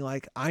feeling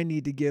like, I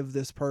need to give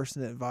this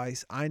person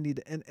advice.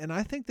 And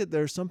I think that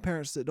there's some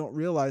parents that don't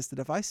realize that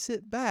if I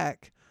sit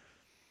back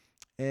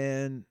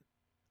and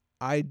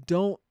I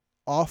don't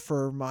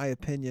offer my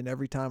opinion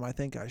every time I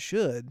think I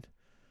should,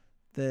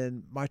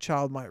 then my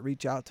child might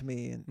reach out to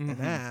me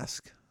and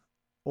ask.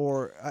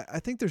 Or I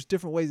think there's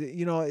different ways that,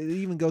 it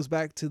even goes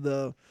back to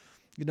the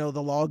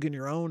log in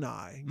your own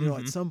eye.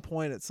 At some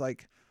point it's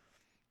like,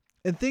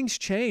 and things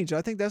change.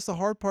 I think that's the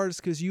hard part, is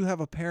because you have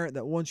a parent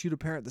that wants you to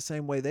parent the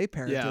same way they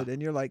parented, and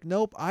you're like,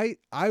 nope, I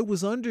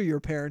was under your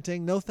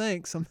parenting. No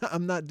thanks.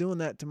 I'm not doing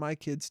that to my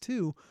kids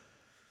too.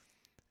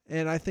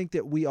 And I think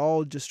that we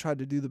all just try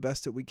to do the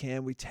best that we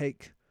can. We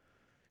take,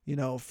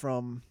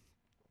 from,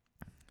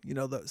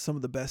 some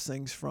of the best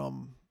things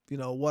from,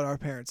 what our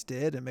parents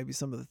did, and maybe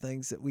some of the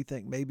things that we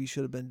think maybe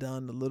should have been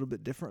done a little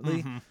bit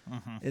differently.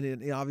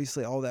 And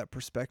obviously all that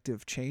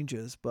perspective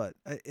changes, but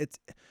it's,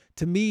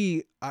 to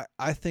me,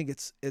 I think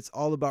it's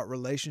all about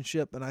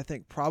relationship. And I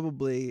think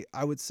probably,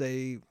 I would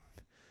say,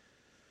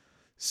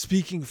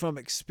 speaking from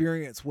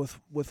experience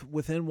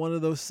within one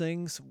of those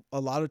things, a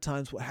lot of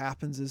times what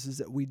happens is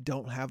that we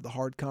don't have the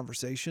hard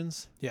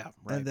conversations. Yeah.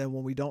 Right. And then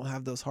when we don't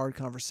have those hard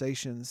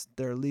conversations,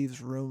 there leaves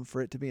room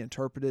for it to be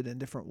interpreted in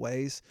different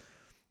ways.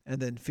 And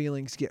then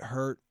feelings get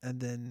hurt, and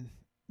then,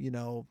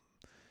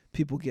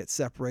 people get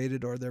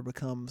separated, or there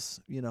becomes,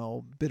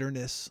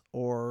 bitterness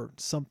or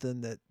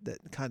something that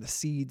kind of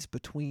seeds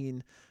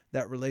between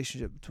that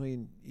relationship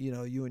between,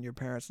 you and your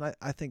parents. And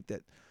I think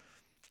that,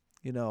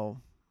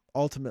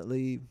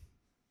 ultimately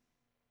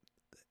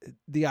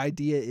the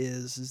idea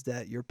is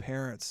that your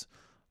parents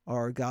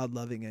are God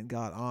loving and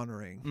God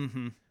honoring.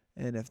 Mm-hmm.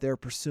 And if they're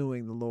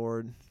pursuing the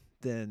Lord,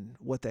 then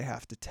what they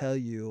have to tell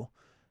you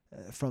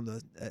from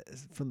the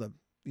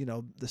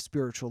the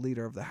spiritual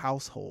leader of the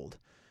household.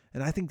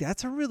 And I think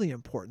that's a really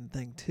important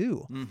thing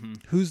too. Mm-hmm.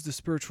 Who's the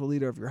spiritual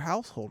leader of your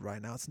household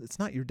right now? It's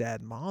not your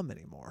dad and mom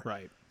anymore.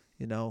 Right.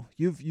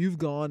 You've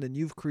gone and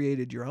you've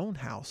created your own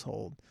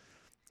household,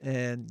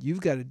 and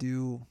you've got to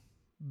do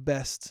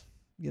best,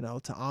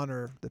 to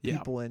honor the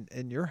people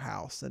in your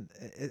house. And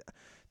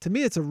to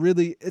me,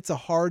 it's a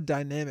hard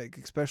dynamic,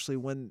 especially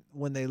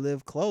when they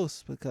live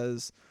close,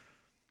 because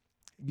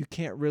you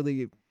can't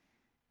really.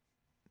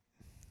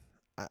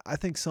 I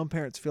think some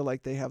parents feel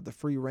like they have the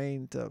free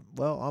reign to,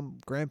 well, I'm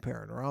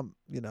grandparent, or I'm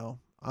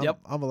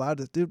allowed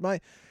to. Dude,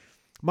 my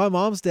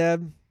mom's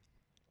dad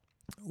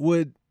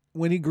would,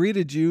 when he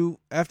greeted you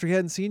after he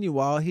hadn't seen you a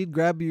while, he'd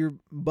grab your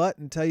butt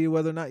and tell you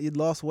whether or not you'd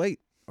lost weight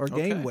or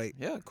gained weight.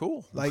 Yeah,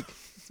 cool. Like,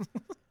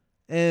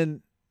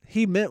 and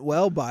he meant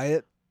well by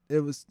it.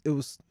 It was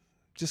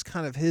just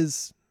kind of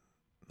his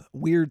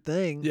weird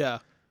thing. Yeah.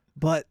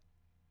 But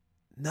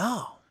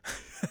no.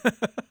 No.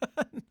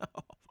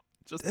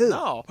 Just Dude.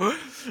 no.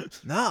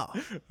 No.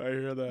 I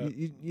hear that.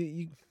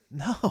 You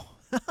no.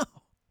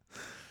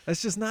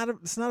 That's just not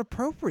it's not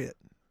appropriate.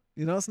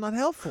 It's not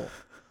helpful.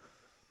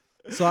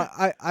 So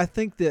I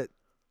think that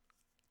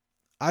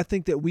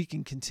we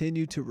can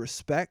continue to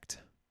respect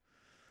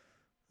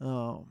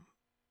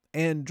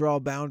and draw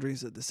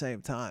boundaries at the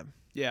same time.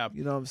 Yeah.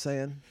 You know what I'm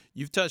saying?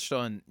 You've touched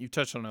on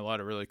a lot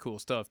of really cool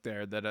stuff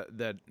there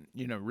that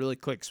really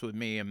clicks with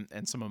me,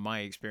 and some of my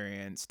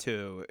experience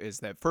too is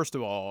that, first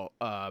of all,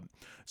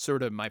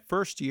 sort of my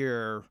first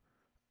year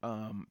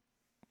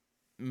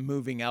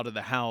moving out of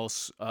the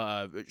house,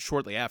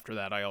 shortly after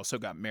that, I also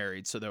got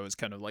married. So there was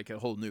kind of like a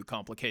whole new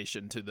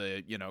complication to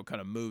the,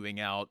 kind of moving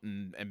out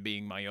and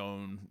being my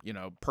own,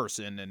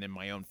 person and in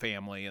my own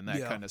family and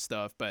that kind of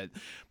stuff. But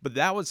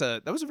that was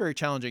a very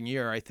challenging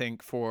year, I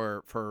think,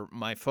 for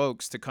my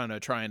folks to kind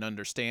of try and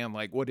understand,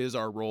 like, what is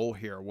our role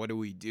here? What do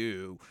we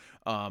do?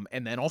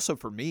 And then also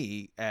for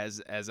me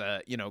as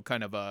a,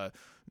 kind of a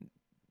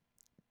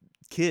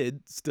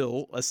kid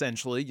still,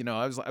 essentially,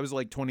 I was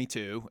like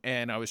 22,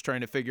 and I was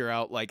trying to figure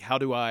out, like, how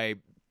do I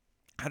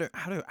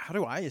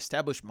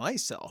establish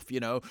myself,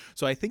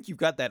 So I think you've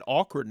got that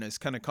awkwardness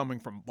kind of coming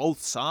from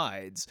both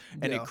sides,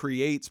 and it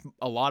creates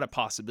a lot of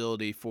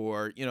possibility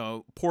for,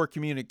 poor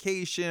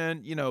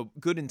communication,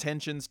 good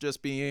intentions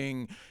just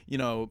being,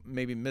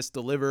 maybe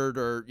misdelivered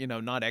or,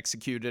 not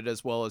executed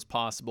as well as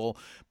possible.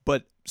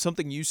 But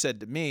something you said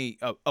to me,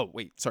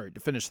 to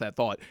finish that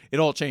thought, it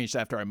all changed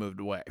after I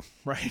moved away,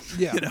 right?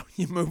 Yeah.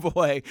 You move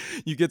away,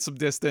 you get some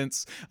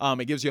distance.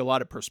 It gives you a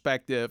lot of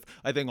perspective,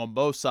 I think, on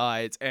both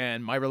sides.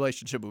 And my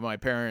relationship with my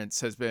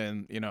parents has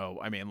been,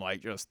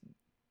 just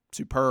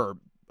superb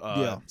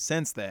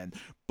since then.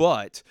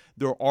 But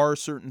there are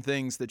certain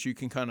things that you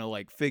can kind of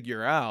like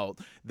figure out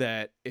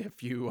that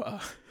if you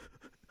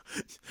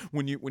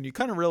when you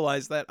kind of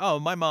realize that, oh,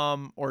 my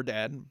mom or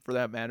dad, for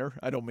that matter,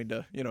 I don't mean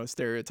to,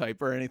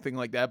 stereotype or anything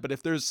like that, but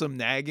if there's some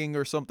nagging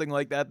or something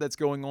like that that's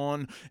going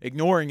on,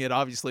 ignoring it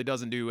obviously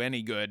doesn't do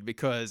any good,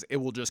 because it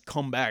will just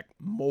come back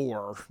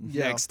more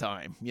next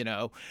time,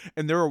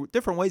 and there are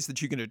different ways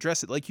that you can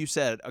address it. Like you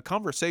said, a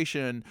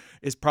conversation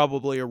is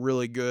probably a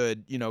really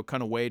good,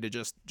 kind of way to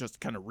just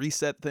kind of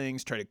reset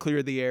things, try to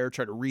clear the air,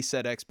 try to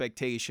reset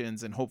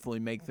expectations, and hopefully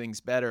make things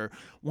better.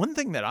 One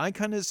thing that I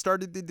kind of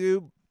started to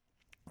do,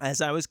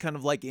 as I was kind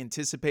of like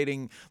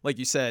anticipating, like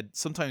you said,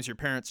 sometimes your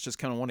parents just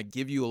kind of want to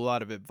give you a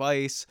lot of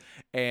advice.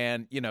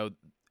 And,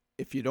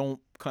 if you don't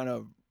kind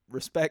of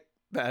respect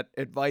that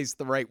advice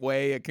the right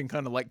way, it can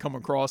kind of like come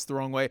across the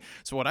wrong way.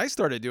 So what I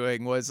started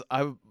doing was,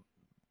 I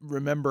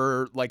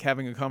remember like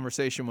having a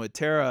conversation with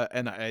Tara,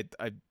 and I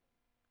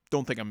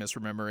don't think I'm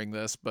misremembering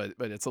this, but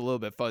it's a little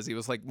bit fuzzy. It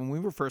was like when we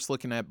were first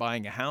looking at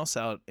buying a house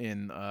out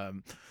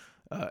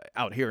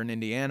here in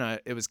Indiana,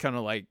 it was kind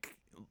of like,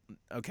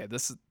 okay,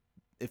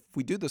 if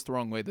we do this the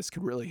wrong way, this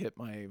could really hit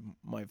my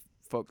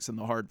folks in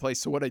the hard place.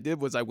 So what I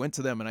did was I went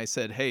to them and I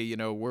said, hey,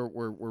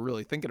 we're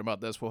really thinking about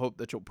this. We'll hope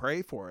that you'll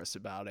pray for us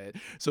about it.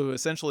 So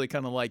essentially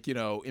kind of like,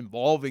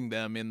 involving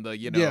them in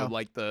the,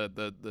 like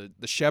the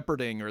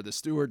shepherding or the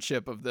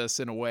stewardship of this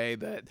in a way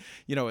that,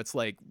 it's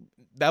like,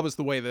 that was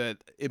the way that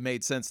it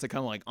made sense to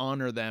kind of like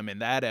honor them in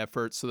that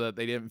effort, so that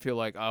they didn't feel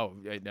like, oh,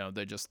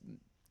 they just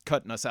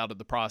cutting us out of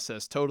the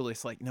process totally.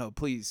 It's like, no,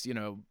 please,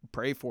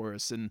 pray for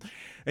us. And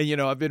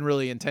I've been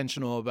really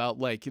intentional about,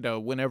 like,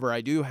 whenever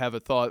I do have a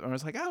thought, I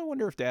was like, I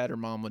wonder if dad or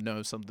mom would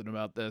know something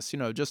about this,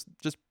 just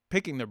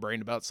picking their brain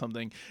about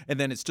something. And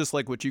then it's just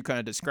like what you kind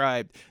of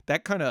described,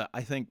 that kind of, I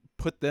think,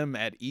 put them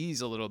at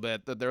ease a little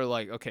bit, that they're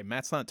like, okay,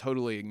 Matt's not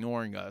totally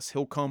ignoring us.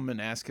 He'll come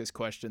and ask us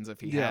questions if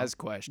he has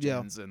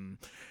questions. And,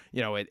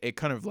 it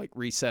kind of like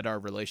reset our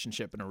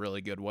relationship in a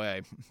really good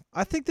way.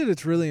 I think that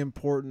it's really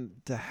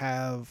important to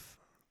have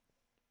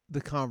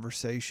the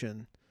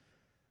conversation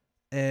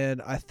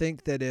And I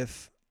think that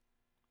if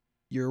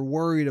you're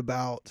worried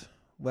about,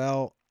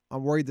 well,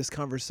 I'm worried this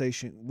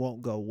conversation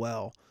won't go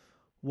well.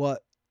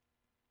 What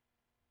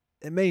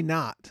it may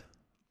not,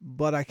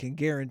 but I can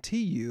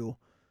guarantee you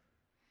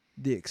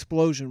the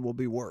explosion will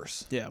be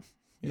worse. Yeah.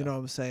 You know what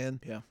I'm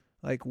saying? Yeah.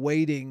 Like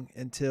waiting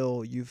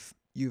until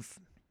you've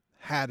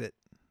had it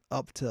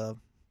up to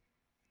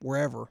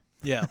wherever.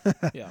 Yeah.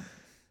 Yeah.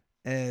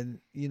 And,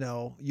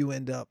 you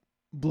end up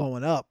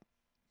blowing up.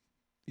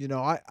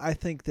 I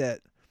think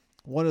that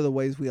one of the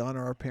ways we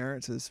honor our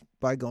parents is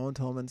by going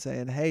to them and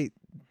saying, hey,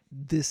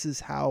 this is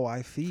how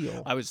I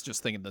feel. I was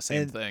just thinking the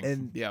same thing.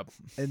 And yeah.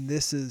 And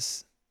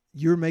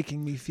you're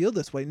making me feel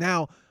this way.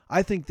 Now,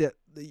 I think that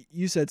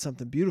you said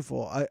something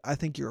beautiful. I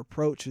think your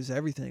approach is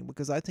everything,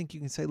 because I think you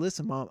can say,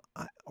 listen, Mom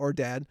or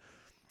Dad,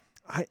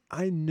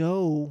 I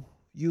know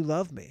you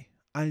love me.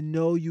 I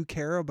know you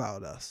care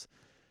about us.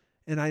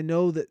 And I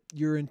know that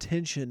your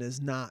intention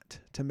is not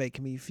to make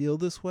me feel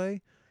this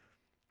way,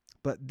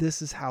 but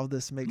this is how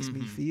this makes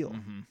me feel.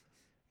 Mm-hmm.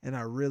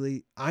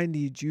 And I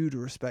need you to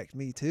respect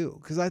me too.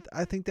 Because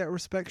I think that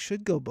respect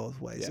should go both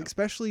ways,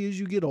 especially as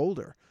you get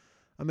older.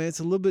 I mean, it's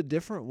a little bit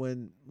different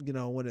when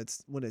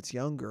it's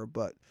younger,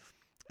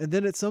 and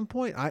then at some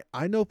point,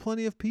 I know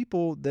plenty of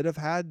people that have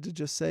had to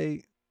just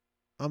say,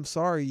 I'm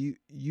sorry,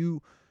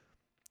 you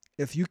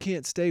if you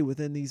can't stay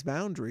within these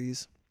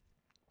boundaries,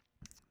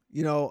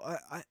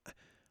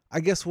 I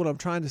guess what I'm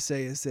trying to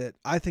say is that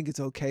I think it's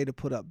okay to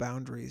put up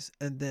boundaries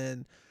and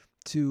then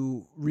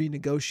to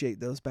renegotiate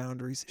those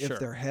boundaries if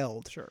they're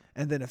held. Sure.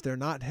 And then if they're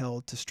not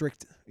held, to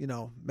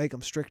make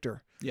them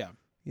stricter. Yeah.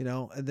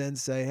 And then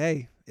say,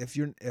 hey, if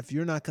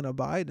you're not going to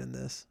abide in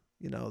this,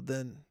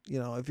 then,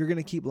 if you're going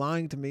to keep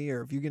lying to me,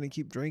 or if you're going to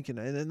keep drinking,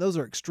 and then those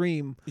are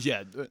extreme.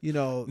 Yeah.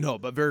 No,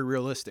 but very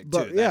realistic too.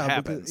 But that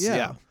happens.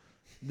 Yeah.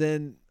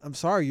 Then I'm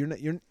sorry,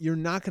 you're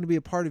not going to be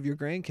a part of your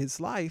grandkids'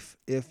 life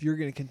if you're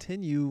going to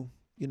continue,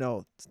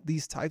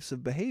 these types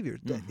of behaviors.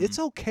 Mm-hmm. It's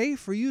okay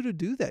for you to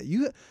do that.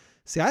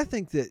 I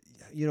think that,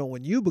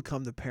 when you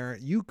become the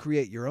parent, you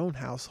create your own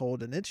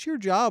household, and it's your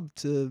job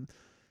to,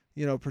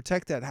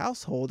 protect that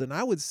household. And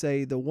I would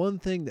say the one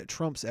thing that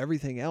trumps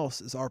everything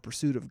else is our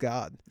pursuit of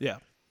God. Yeah.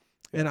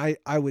 And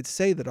I would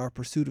say that our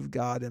pursuit of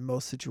God in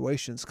most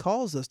situations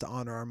calls us to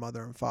honor our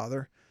mother and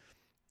father,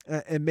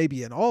 and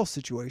maybe in all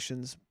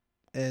situations,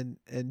 and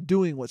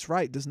doing what's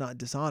right does not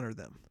dishonor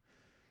them,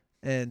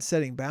 and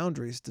setting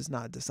boundaries does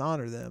not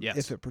dishonor them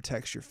if it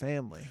protects your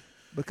family.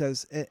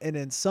 Because, and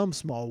in some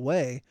small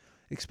way,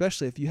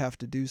 especially if you have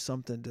to do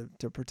something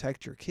to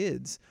protect your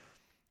kids,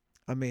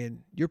 I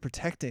mean, you're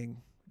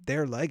protecting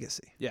their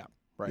legacy. Yeah.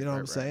 Right. You know what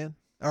I'm saying?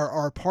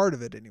 Or part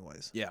of it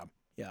anyways. Yeah.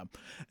 Yeah.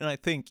 And I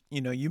think,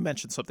 you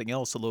mentioned something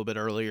else a little bit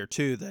earlier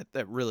too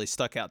that really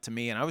stuck out to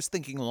me. And I was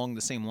thinking along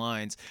the same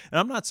lines. And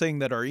I'm not saying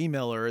that our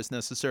emailer is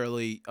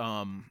necessarily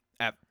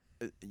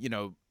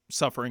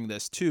suffering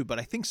this too, but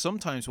I think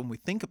sometimes when we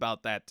think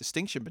about that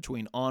distinction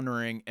between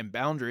honoring and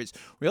boundaries,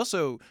 we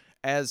also,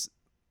 as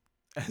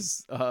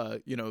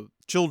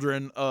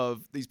children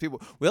of these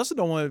people, we also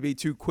don't want to be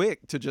too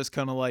quick to just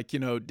kind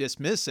of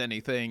dismiss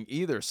anything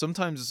either.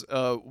 Sometimes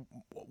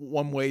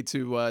one way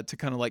to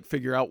kind of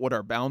figure out what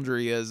our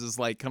boundary is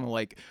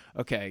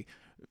okay,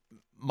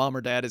 Mom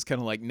or Dad is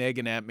kind of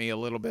negging at me a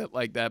little bit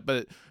like that,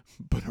 but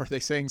are they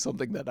saying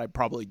something that I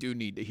probably do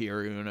need to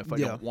hear, even if I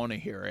don't want to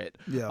hear it?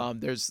 Yeah.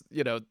 There's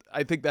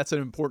I think that's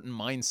an important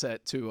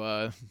mindset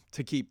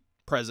to keep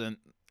present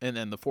and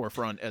in the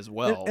forefront as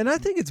well. And I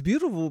think it's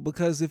beautiful,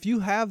 because if you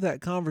have that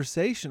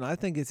conversation, I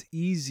think it's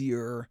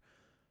easier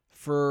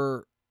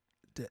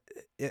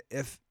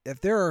if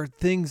there are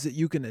things that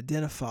you can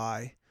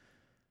identify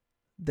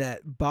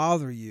that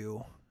bother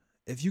you,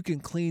 if you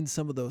can clean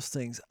some of those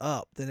things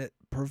up, then it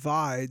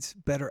provides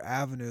better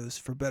avenues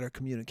for better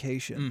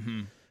communication.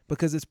 Mm-hmm.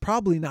 Because it's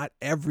probably not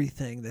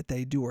everything that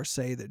they do or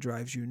say that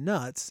drives you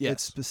nuts. Yes.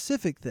 It's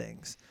specific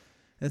things.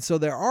 And so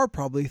there are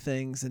probably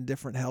things and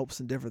different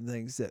helps and different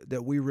things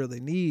that we really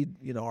need,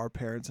 our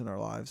parents in our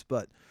lives.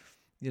 But,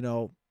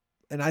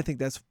 and I think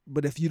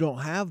but if you don't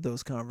have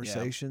those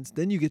conversations,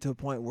 then you get to a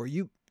point where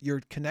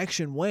your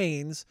connection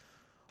wanes,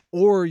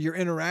 or your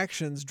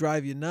interactions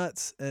drive you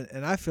nuts.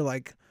 And I feel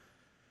like,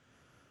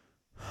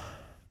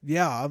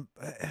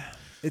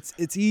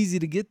 it's easy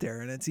to get there,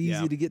 and it's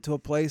easy to get to a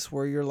place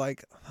where you're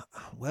like,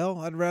 well,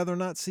 I'd rather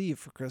not see you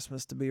for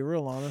Christmas, to be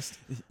real honest.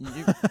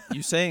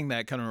 You saying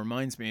that kind of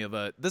reminds me of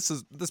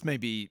this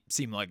may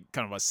seem like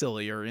kind of a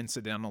silly or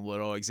incidental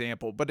little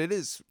example, but it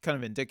is kind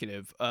of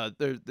indicative.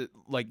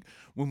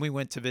 When we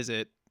went to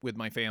visit with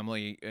my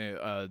family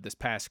this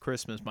past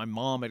Christmas, my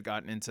mom had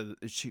gotten into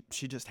she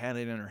just had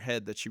it in her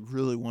head that she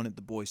really wanted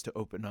the boys to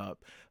open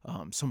up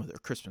some of their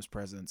Christmas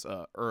presents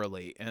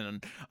early,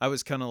 and I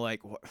was kind of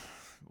like,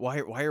 why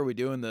are we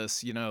doing this?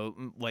 She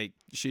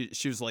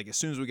was like, as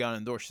soon as we got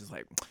in the door, she's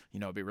like,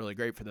 it'd be really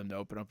great for them to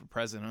open up a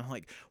present. And I'm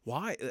like,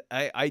 why?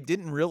 I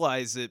didn't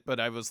realize it, but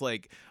I was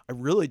like, I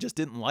really just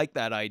didn't like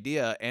that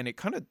idea, and it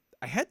kind of,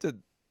 I had to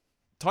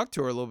talk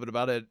to her a little bit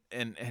about it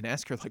and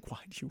ask her, like, why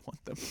do you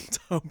want them to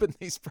open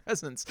these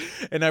presents?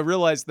 And I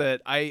realized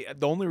that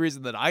the only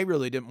reason that I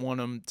really didn't want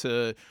them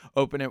to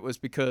open it was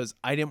because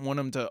I didn't want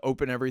them to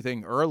open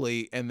everything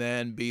early and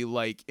then be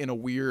like in a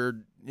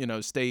weird,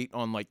 state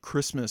on like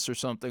Christmas or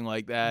something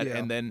like that. Yeah.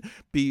 And then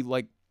be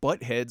like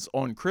butt heads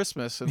on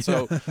Christmas. And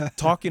so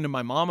talking to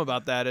my mom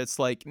about that, it's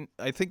like,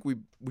 I think we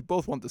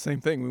both want the same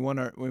thing. We want,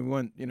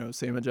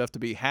 Sam and Jeff to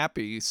be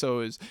happy. So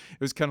it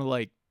was kind of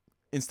like,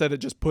 instead of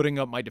just putting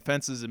up my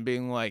defenses and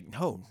being like,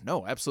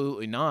 no,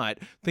 absolutely not,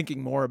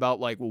 thinking more about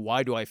like, well,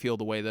 why do I feel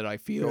the way that I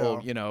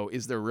feel? Yeah.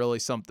 Is there really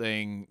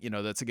something,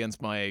 that's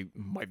against my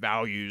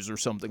values or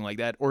something like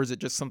that? Or is it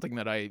just something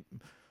that I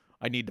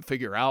need to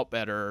figure out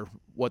better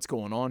what's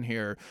going on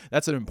here?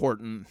 That's an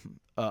important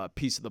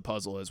piece of the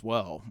puzzle as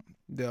well.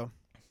 Yeah.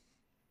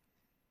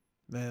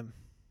 Man.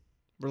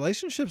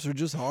 Relationships are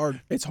just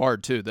hard. It's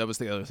hard too. That was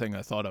the other thing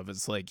I thought of.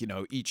 It's like,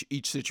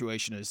 each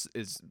situation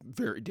is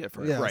very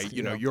different, right?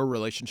 Your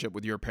relationship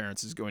with your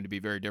parents is going to be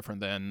very different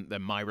than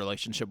my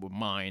relationship with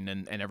mine,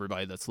 and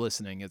everybody that's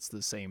listening, it's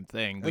the same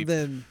thing. And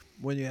then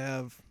when you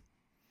have,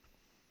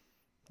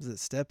 is it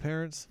step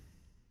parents?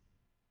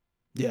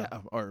 Yeah.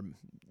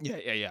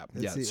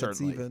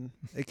 Certainly.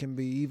 It can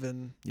be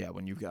even. Yeah,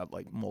 when you've got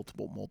like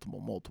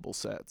multiple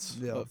sets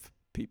Yeah. of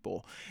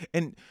people,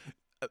 and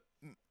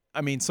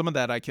I mean, some of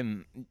that I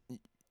can,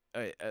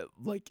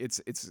 like,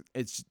 it's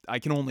I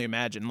can only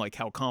imagine like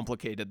how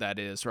complicated that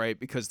is, right?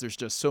 Because there's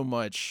just so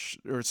much,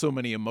 or so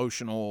many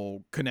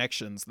emotional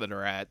connections that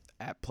are at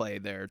play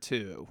there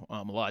too.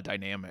 A lot of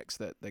dynamics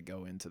that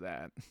go into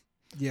that.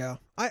 Yeah,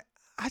 I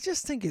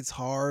just think it's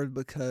hard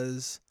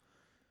because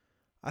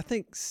I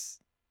think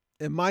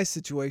in my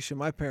situation,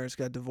 my parents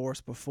got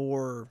divorced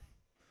before,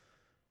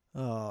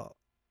 or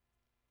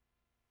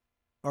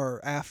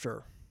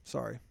after.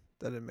 Sorry,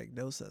 that didn't make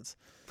no sense.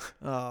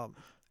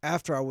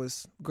 After I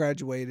was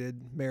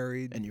graduated,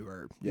 married, And you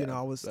were,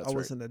 I was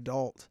an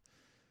adult,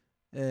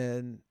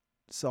 and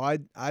so I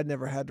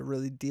never had to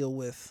really deal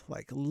with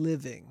like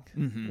living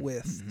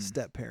with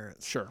step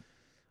parents. Sure.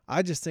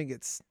 I just think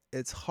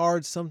it's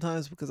hard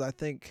sometimes because I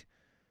think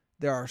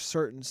there are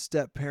certain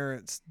step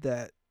parents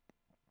that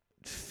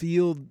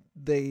feel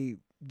they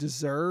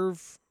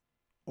deserve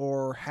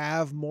or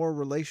have more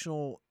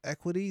relational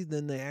equity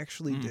than they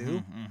actually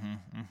do.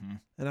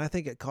 And I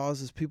think it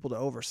causes people to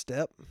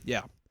overstep.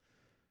 Yeah.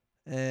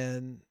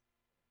 And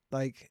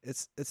like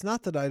it's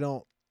not that I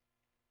don't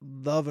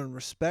love and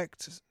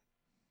respect,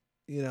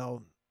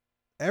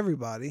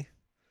 everybody,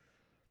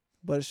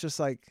 but it's just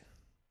like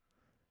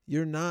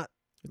you're not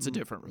It's a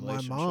different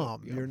relationship. My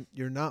mom. Yeah.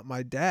 You're not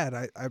my dad.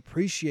 I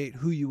appreciate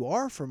who you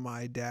are for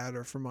my dad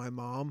or for my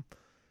mom,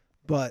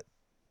 but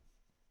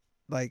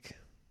like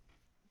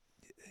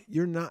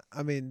you're not.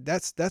 I mean,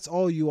 that's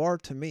all you are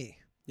to me.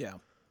 Yeah.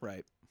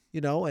 Right.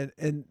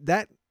 And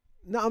that.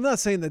 No, I'm not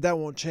saying that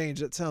won't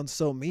change. That sounds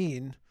so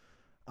mean.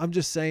 I'm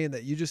just saying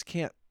that you just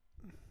can't.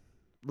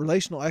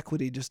 Relational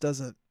equity just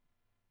doesn't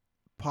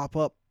pop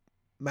up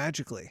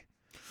magically.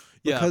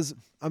 Yeah. Because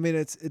I mean,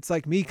 it's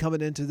like me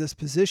coming into this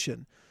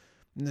position.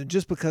 And then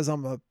just because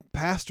I'm a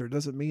pastor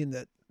doesn't mean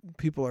that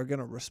people are going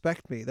to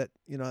respect me. That,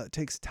 it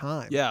takes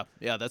time. Yeah.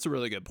 Yeah. That's a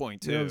really good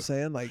point too. You know what I'm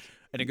saying? Like,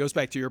 and it goes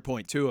back to your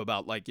point too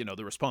about like,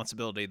 the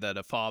responsibility that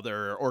a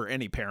father or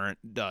any parent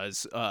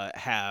does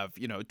have,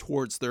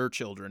 towards their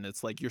children.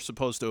 It's like you're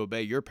supposed to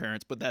obey your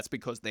parents, but that's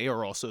because they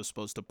are also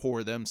supposed to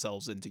pour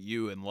themselves into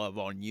you and love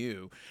on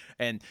you.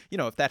 And,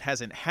 if that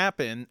hasn't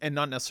happened, and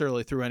not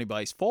necessarily through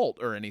anybody's fault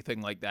or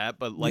anything like that,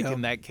 but like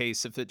in that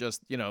case, if it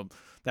just,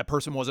 that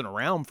person wasn't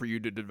around for you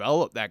to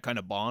develop that kind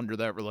of bond or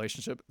that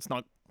relationship, it's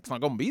not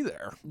going to be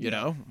there, you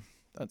know?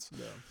 That's,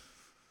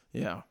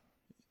 yeah.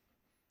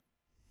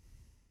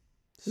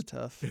 It's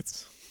tough.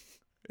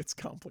 It's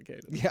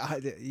complicated. Yeah,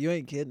 you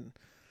ain't kidding.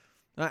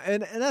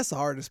 And that's the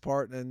hardest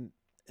part. And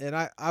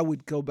I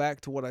would go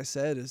back to what I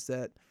said is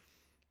that,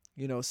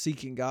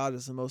 seeking God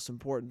is the most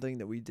important thing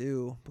that we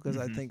do, because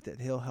I think that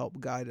He'll help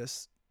guide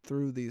us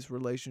through these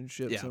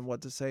relationships and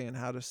what to say and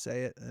how to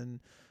say it and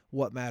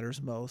what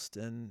matters most.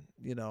 And,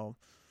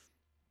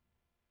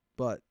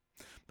 but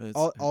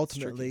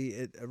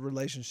ultimately,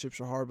 relationships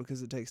are hard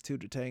because it takes two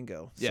to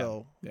tango. Yeah.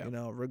 So,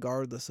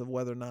 regardless of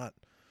whether or not,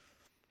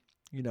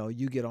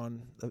 you get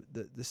on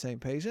the same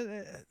page.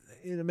 And,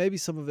 maybe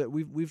some of it,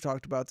 we've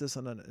talked about this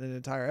on an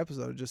entire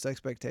episode, just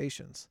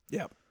expectations.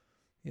 Yeah.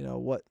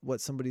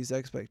 What somebody's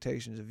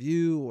expectations of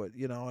you,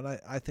 and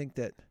I think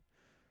that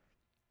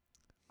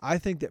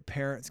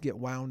parents get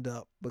wound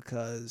up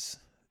because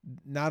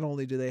not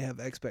only do they have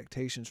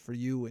expectations for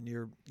you and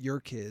your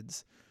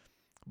kids,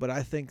 but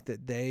I think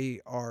that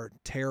they are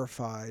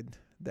terrified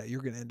that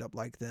you're going to end up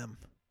like them.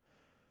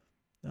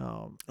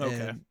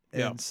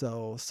 And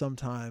so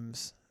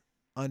sometimes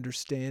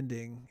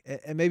understanding,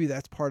 and maybe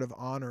that's part of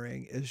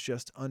honoring, is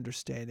just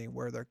understanding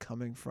where they're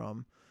coming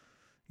from.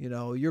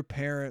 Your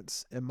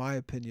parents, in my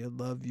opinion,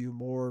 love you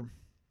more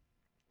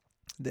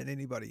than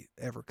anybody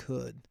ever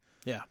could.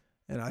 Yeah.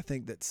 And I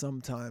think that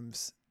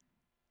sometimes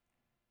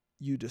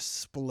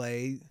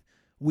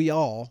we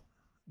all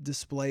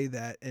display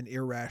that in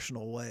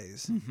irrational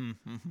ways. Mm-hmm,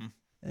 mm-hmm.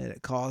 And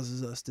it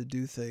causes us to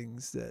do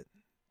things that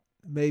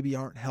maybe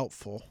aren't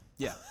helpful.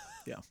 Yeah,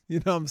 yeah. You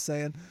know what I'm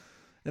saying?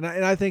 And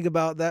I think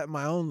about that in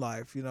my own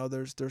life. You know,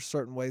 there's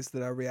certain ways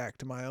that I react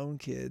to my own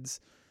kids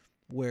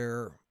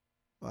where,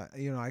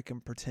 I can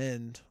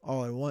pretend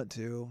all I want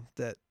to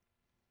that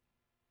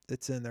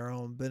it's in their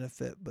own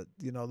benefit. But,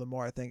 the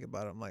more I think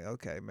about it, I'm like,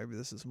 okay, maybe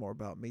this is more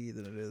about me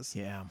than it is,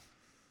 Yeah.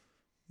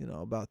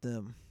 About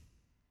them.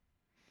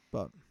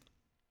 But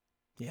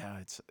yeah,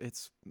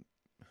 it's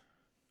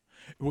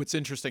what's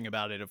interesting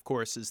about it, of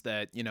course, is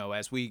that,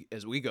 as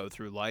we go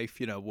through life,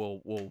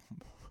 we'll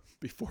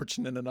be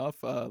fortunate enough,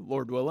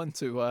 Lord willing,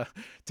 to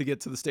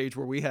get to the stage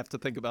where we have to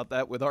think about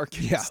that with our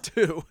kids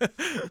too.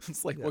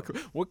 It's like,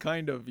 what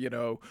kind of,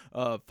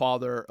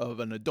 father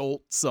of an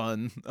adult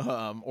son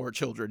or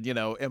children,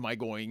 am I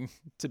going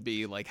to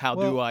be? Like, how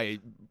do I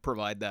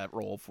provide that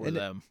role for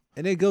them?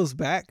 And it goes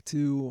back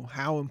to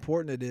how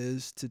important it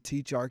is to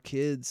teach our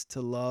kids to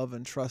love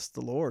and trust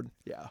the Lord.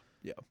 Yeah.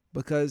 Yeah.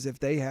 Because if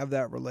they have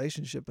that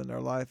relationship in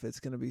their life,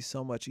 it's going to be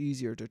so much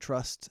easier to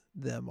trust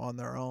them on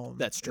their own.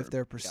 That's true. If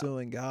they're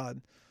pursuing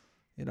God,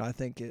 I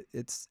think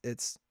it's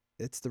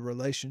the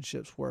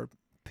relationships where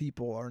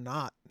people are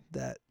not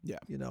that. Yeah.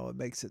 It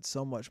makes it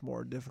so much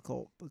more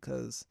difficult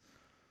because,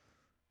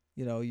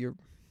 you're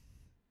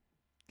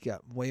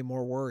got way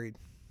more worried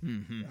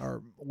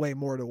or way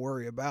more to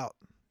worry about.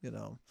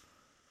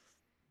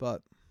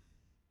 But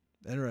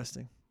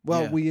interesting.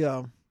 Well, we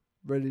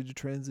ready to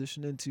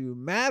transition into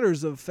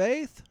matters of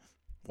faith.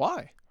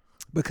 Why?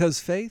 Because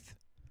faith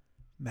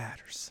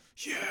matters.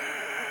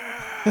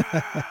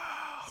 Yeah.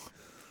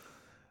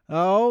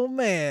 Oh,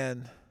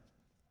 man.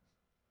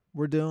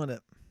 We're doing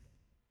it.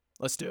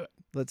 Let's do it.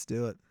 Let's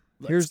do it.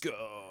 Let's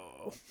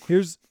go.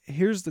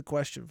 Here's the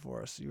question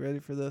for us. You ready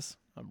for this?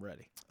 I'm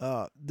ready.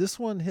 This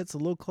one hits a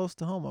little close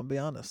to home, I'll be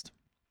honest.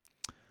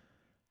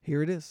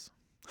 Here it is.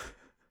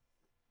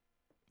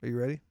 Are you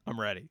ready? I'm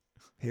ready.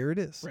 Here it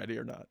is. Ready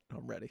or not,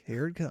 I'm ready.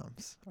 Here it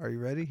comes. Are you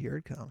ready? Here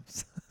it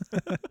comes.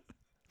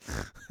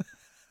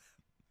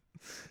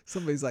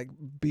 Somebody's like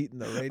beating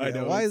the radio. I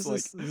know, Why is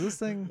this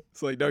thing?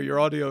 It's like, no, your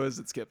audio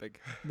isn't skipping.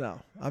 No,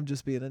 I'm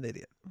just being an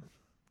idiot.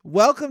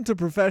 Welcome to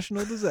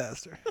Professional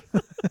Disaster.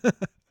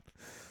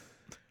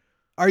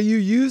 Are you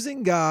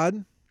using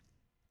God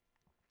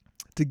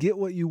to get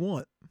what you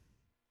want?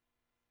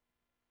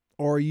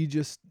 Or are you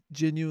just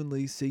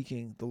genuinely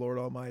seeking the Lord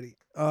Almighty?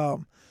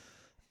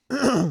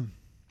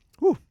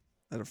 Whew,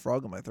 I had a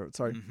frog in my throat.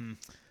 Sorry. Mm-hmm.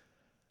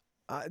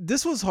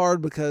 This was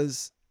hard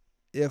because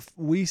if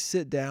we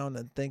sit down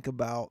and think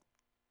about,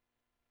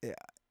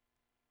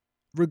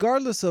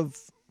 regardless of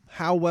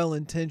how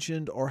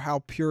well-intentioned or how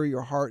pure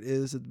your heart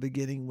is at the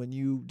beginning when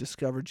you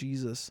discover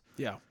Jesus,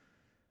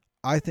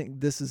 I think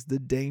this is the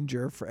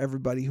danger for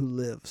everybody who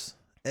lives.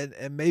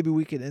 And maybe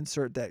we can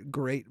insert that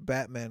great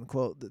Batman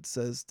quote that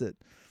says that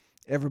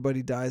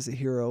everybody dies a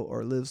hero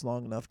or lives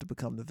long enough to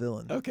become the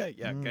villain. Okay,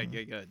 yeah,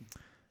 good.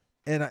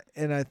 And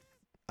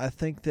I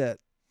think that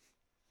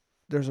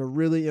there's a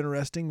really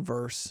interesting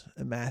verse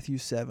in Matthew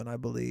 7, I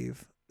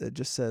believe, that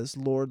just says,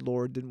 Lord,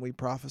 Lord, didn't we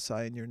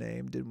prophesy in your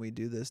name? Didn't we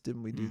do this?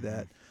 Didn't we do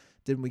that?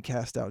 Didn't we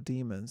cast out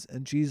demons?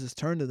 And Jesus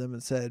turned to them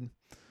and said,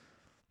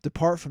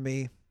 depart from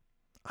me.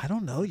 I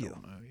don't know you.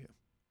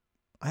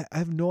 I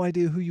have no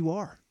idea who you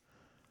are.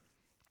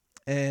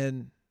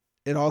 And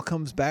it all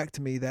comes back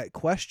to me, that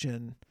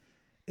question,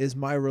 is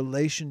my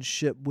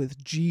relationship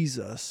with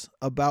Jesus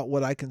about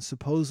what I can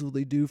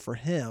supposedly do for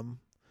him?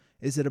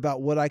 Is it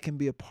about what I can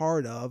be a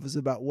part of? Is it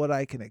about what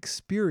I can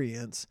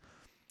experience?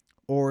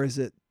 Or is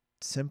it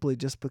simply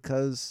just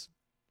because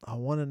I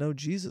want to know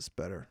Jesus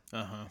better?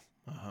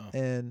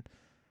 And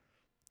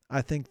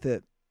I think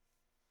that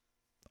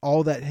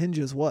all that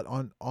hinges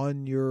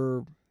on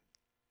your...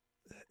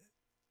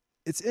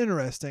 It's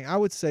interesting. I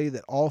would say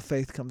that all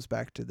faith comes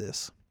back to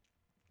this,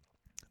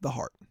 the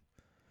heart.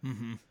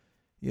 Mm-hmm.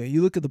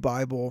 You look at the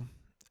Bible,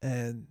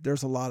 and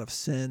there's a lot of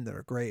sin that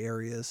are gray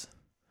areas,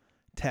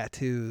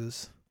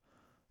 tattoos,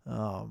 but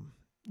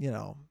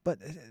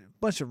a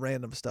bunch of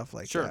random stuff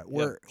like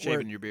that.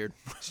 Shaving your beard.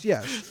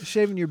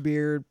 Shaving your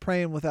beard,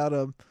 praying without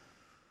a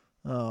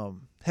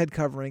head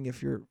covering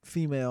if you're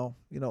female.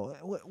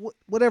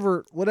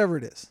 Whatever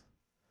it is.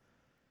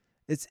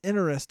 It's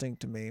interesting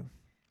to me.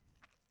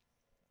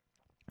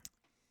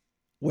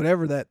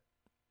 Whatever that.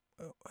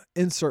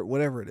 Insert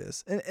whatever it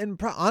is, and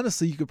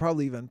honestly, you could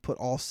probably even put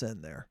all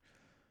sin there.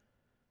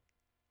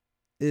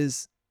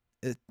 Is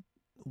it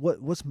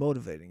what's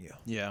motivating you?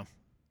 Yeah.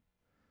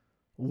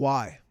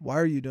 Why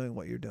are you doing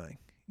what you're doing?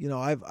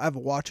 I have a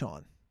watch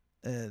on,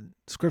 and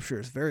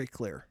Scripture is very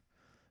clear: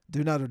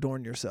 do not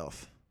adorn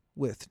yourself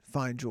with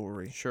fine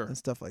jewelry, and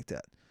stuff like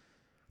that.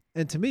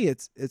 And to me,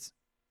 it's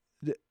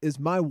is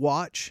my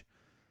watch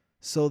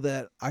so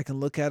that I can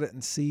look at it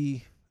and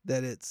see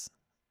that it's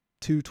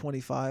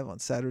 2:25 on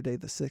Saturday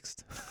the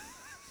 6th?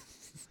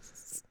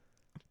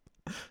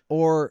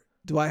 Or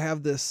do I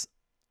have this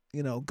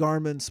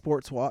Garmin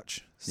sports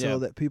watch so Yeah.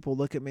 that people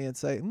look at me and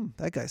say,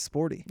 that guy's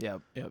sporty?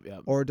 Yep.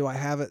 Or do I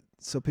have it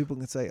so people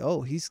can say,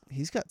 oh, he's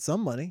got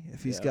some money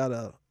if he's got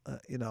a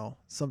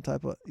some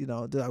type of,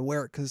 do I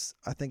wear it because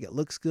I think it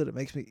looks good? It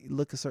makes me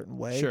look a certain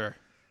way. Sure.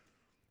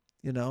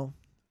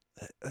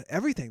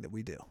 Everything that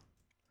we do.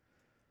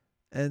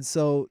 And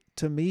so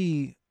to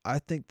me, I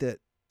think that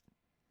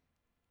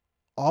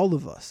all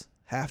of us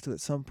have to at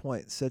some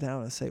point sit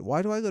down and say,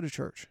 why do I go to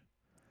church?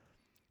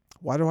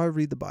 Why do I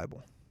read the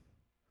Bible?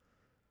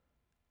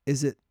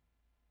 Is it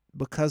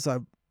because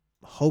I'm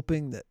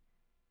hoping that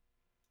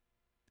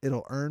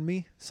it'll earn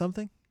me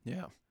something?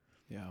 Yeah.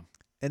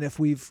 And if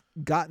we've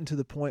gotten to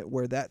the point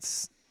where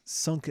that's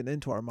sunken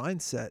into our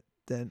mindset,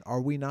 then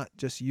are we not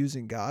just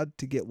using God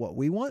to get what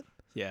we want?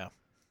 Yeah.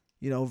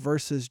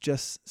 Versus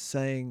just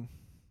saying,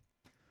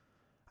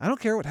 I don't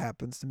care what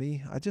happens to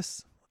me.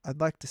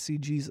 I'd like to see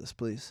Jesus,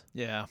 please.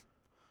 Yeah.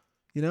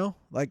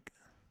 Like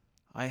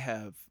I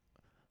have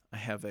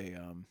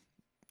a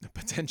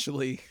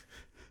potentially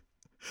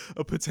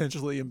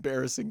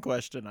embarrassing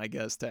question, I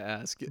guess, to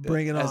ask.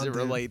 Bring it as on, it dude.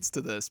 relates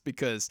to this,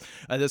 because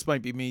this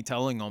might be me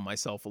telling on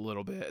myself a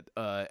little bit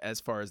as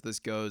far as this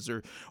goes,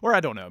 or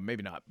I don't know,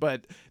 maybe not,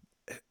 but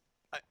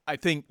I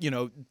think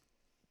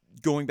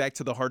going back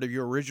to the heart of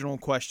your original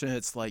question,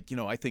 it's like,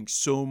 I think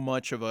so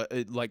much of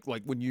like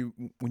when you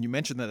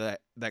mentioned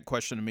that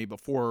question to me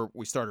before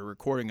we started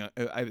recording,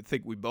 I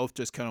think we both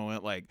just kind of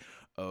went like,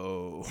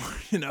 oh,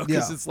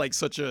 because it's like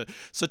such a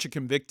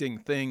convicting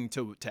thing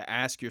to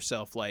ask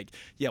yourself, like,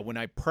 yeah, when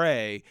I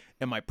pray,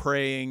 am I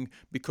praying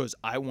because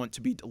I want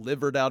to be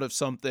delivered out of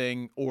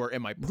something, or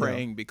am I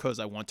praying because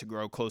I want to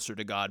grow closer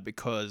to God,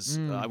 because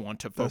I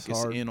want to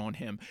focus in on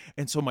Him?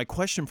 And so my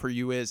question for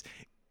you is,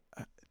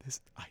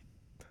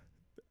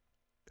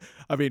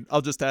 I mean,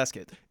 I'll just ask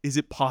it. Is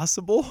it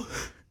possible?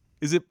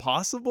 Is it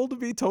possible to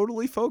be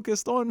totally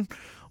focused on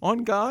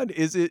God?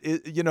 Is it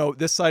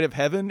this side of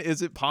heaven?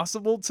 Is it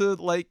possible to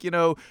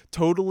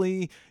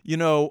totally,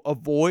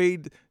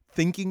 avoid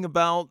thinking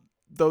about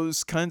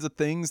those kinds of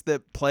things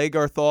that plague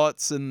our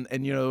thoughts and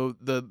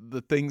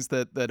the things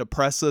that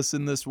oppress us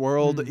in this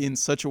world in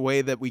such a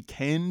way that we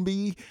can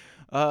be?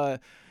 I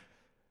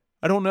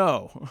don't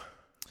know.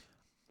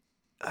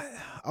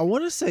 I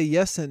want to say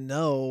yes and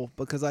no,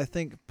 because I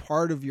think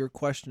part of your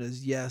question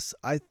is yes.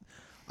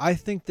 I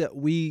think that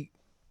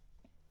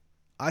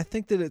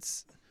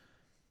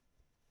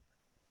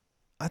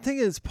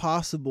it's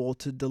possible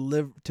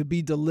to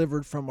be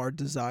delivered from our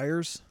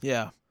desires.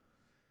 Yeah.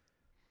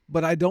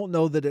 But I don't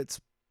know that it's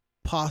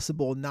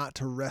possible not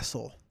to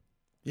wrestle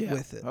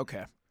with it.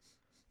 Okay.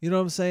 You know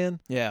what I'm saying?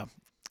 Yeah.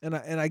 And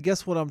I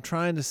guess what I'm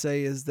trying to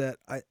say is that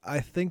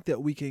I think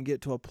that we can get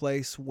to a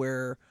place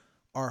where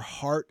our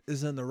heart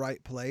is in the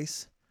right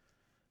place,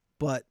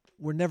 but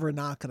we're never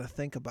not going to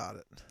think about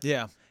it.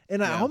 Yeah.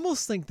 And I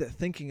almost think that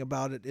thinking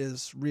about it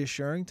is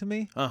reassuring to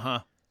me.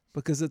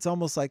 Because it's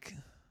almost like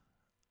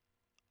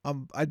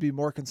I'd be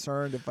more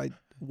concerned if I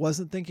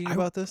wasn't thinking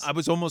about this. I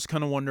was almost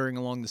kind of wondering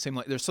along the same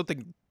line. There's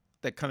something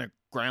that kind of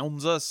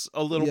grounds us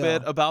a little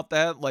bit about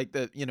that, like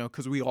that,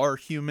 because we are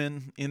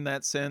human in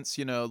that sense,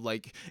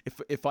 like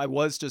if I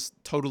was just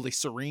totally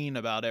serene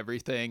about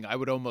everything, I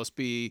would almost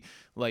be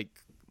like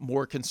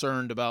more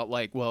concerned about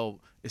like, well,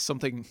 is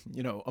something,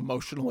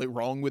 emotionally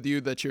wrong with you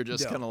that you're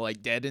just kind of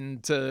like dead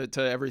into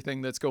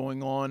everything that's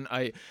going on?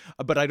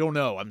 But I don't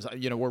know.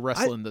 We're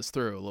wrestling this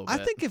through a little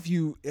bit. I think if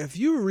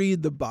you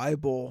read the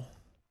Bible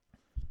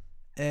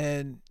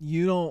and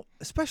you don't,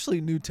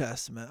 especially New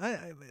Testament,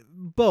 I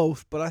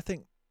both, but I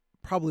think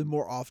probably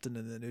more often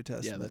in the New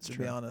Testament, to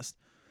be honest.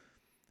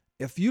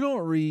 If you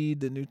don't read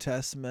the New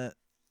Testament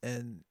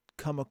and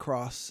come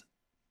across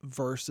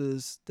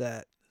verses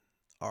that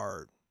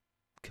are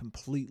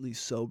completely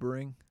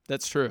sobering,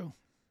 that's true,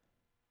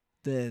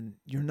 then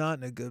you're not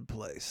in a good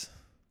place.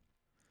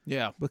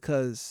 Yeah.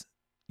 Because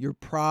your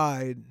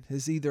pride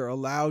has either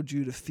allowed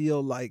you to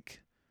feel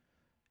like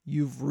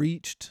you've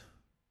reached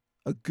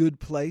a good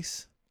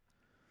place,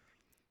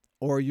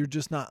 or you're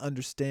just not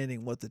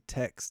understanding what the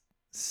text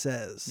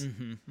says.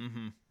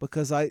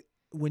 Because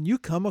when you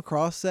come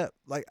across that,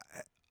 like,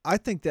 I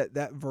think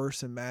that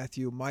verse in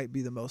Matthew might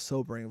be the most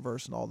sobering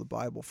verse in all the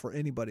Bible for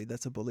anybody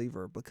that's a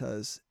believer,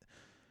 because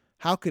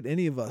how could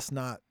any of us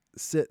not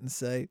sit and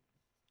say,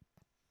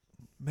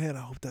 man, I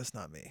hope that's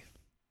not me?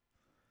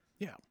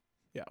 Yeah.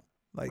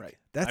 Like, right.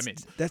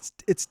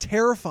 It's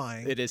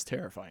terrifying. It is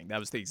terrifying. That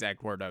was the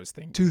exact word I was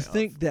thinking. To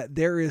think that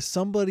there is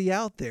somebody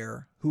out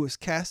there who is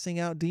casting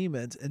out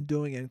demons and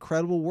doing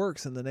incredible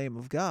works in the name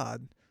of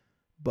God,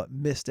 but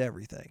missed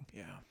everything.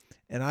 Yeah.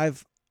 And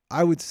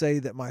I would say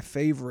that my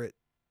favorite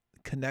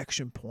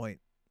connection point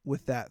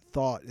with that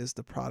thought is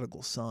the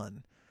prodigal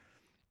son,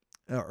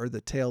 or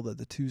the tale that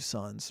the two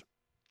sons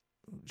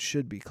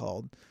should be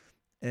called,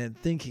 and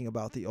thinking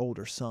about the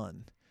older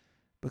son.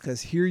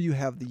 Because here you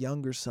have the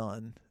younger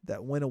son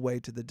that went away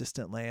to the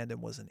distant land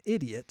and was an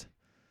idiot,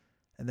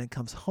 and then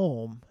comes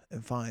home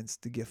and finds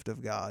the gift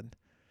of God.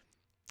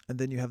 And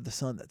then you have the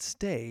son that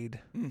stayed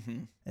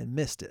and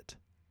missed it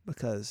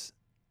because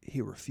he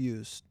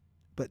refused.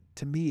 But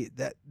to me,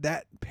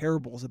 that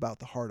parable is about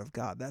the heart of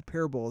God. That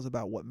parable is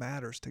about what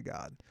matters to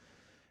God.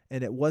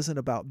 And it wasn't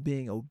about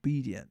being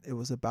obedient. It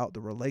was about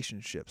the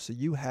relationship. So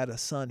you had a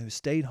son who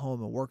stayed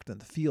home and worked in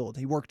the field.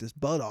 He worked his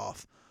butt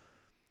off,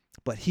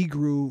 but he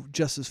grew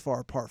just as far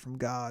apart from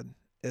God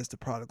as the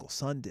prodigal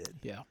son did.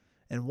 Yeah.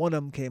 And one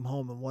of them came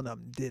home and one of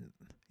them didn't.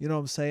 You know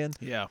what I'm saying?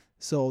 Yeah.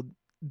 So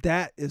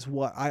that is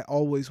what I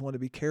always want to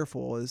be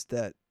careful, is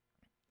that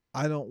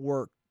I don't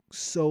work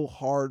so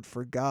hard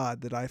for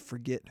God that I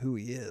forget who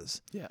he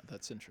is. Yeah,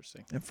 that's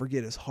interesting. And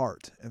forget his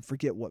heart and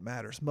forget what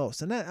matters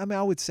most. And that, I mean,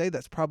 I would say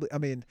that's probably, I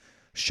mean,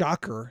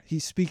 shocker,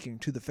 he's speaking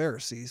to the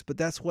Pharisees, but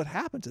that's what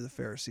happened to the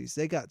Pharisees.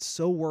 They got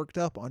so worked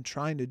up on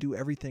trying to do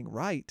everything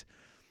right,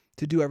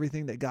 to do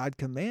everything that God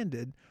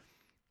commanded,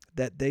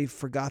 that they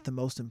forgot the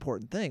most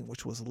important thing,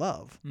 which was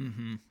love.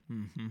 Mm-hmm.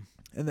 Mm-hmm.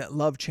 And that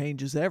love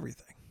changes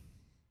everything.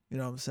 You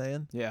know what I'm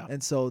saying? Yeah.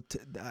 And so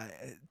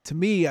to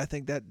me, I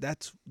think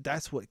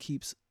that's what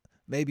keeps,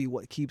 maybe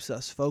what keeps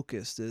us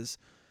focused is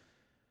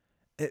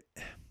it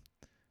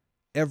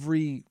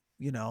every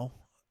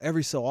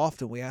so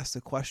often we ask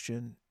the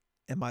question,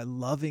 am I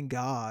loving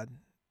God?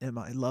 Am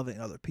I loving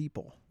other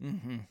people?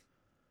 Mm-hmm.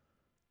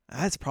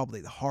 That's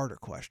probably the harder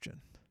question.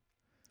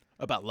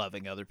 About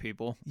loving other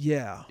people.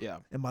 Yeah. Yeah.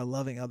 Am I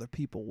loving other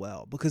people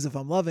well? Because if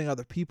I'm loving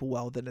other people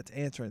well, then it's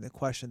answering the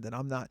question that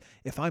I'm not,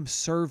 if I'm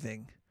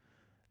serving,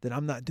 then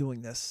I'm not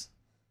doing this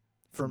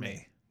for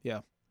me.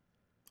 Yeah.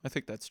 I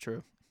think that's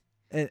true.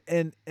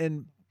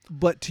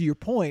 But to your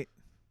point,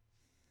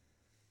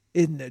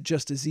 isn't it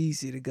just as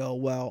easy to go,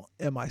 well,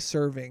 am I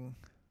serving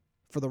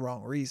for the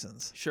wrong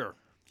reasons? Sure.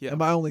 Yeah.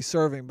 Am I only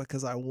serving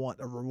because I want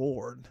a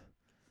reward?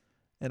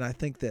 And I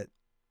think that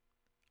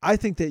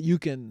you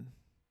can,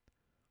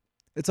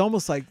 it's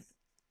almost like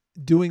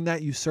doing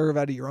that, you serve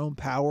out of your own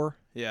power.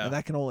 Yeah. And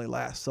that can only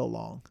last so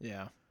long.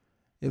 Yeah.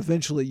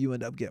 Eventually you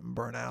end up getting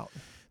burnt out.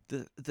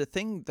 The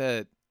thing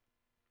that,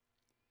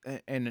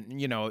 and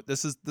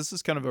this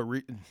is kind of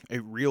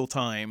a real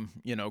time,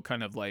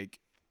 kind of like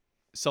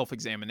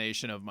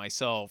self-examination of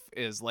myself,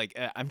 is like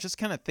I'm just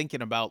kind of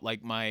thinking about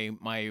like my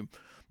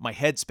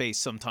headspace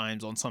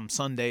sometimes on some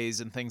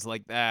Sundays and things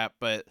like that.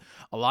 But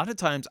a lot of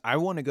times I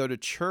want to go to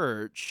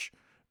church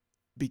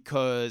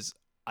because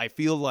I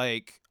feel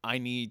like I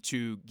need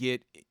to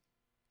get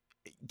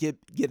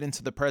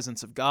into the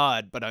presence of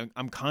God, but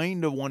I'm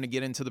kind of want to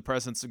get into the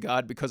presence of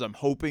God because I'm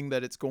hoping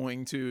that it's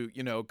going to,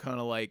 kind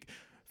of like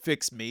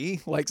fix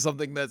me, like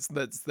something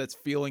that's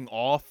feeling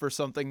off, or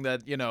something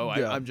that,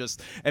 I'm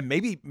just, and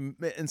maybe,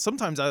 and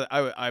sometimes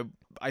I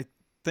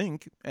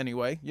think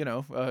anyway,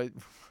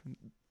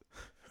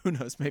 who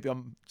knows, maybe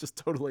I'm just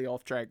totally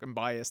off track and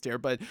biased here,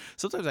 but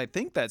sometimes I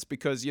think that's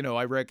because,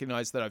 I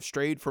recognize that I've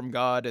strayed from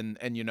God and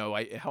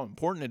how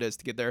important it is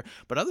to get there.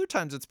 But other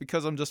times it's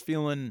because I'm just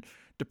feeling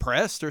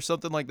depressed or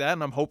something like that,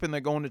 and I'm hoping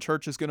that going to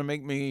church is going to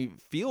make me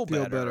feel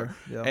better.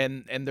 Yeah.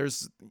 And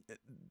there's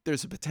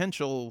a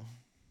potential,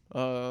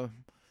 well,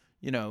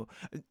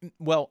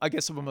 I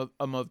guess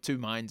I'm of two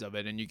minds of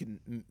it,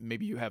 and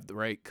maybe you have the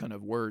right kind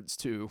of words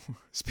to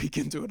speak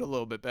into it a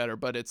little bit better,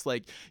 but it's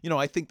like,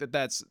 I think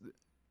that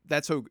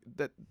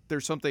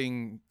there's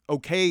something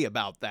okay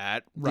about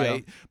that,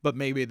 right? Yeah. But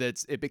maybe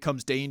it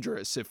becomes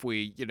dangerous if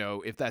we,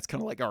 if that's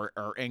kind of like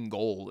our end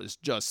goal is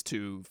just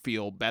to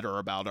feel better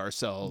about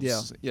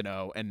ourselves,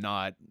 and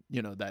not,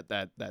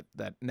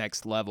 that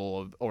next level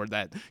of, or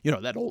that,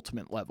 that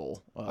ultimate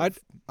level.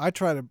 I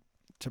try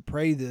to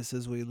pray this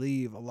as we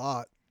leave a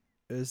lot,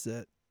 is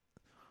that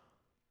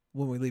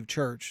when we leave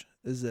church,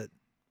 is that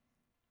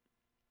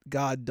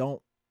God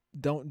don't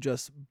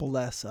just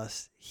bless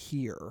us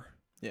here.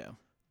 Yeah.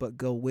 But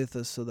go with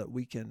us so that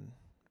we can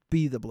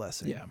be the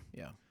blessing.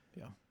 Yeah.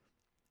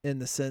 In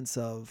the sense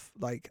of,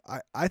 like,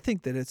 I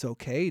think that it's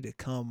okay to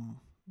come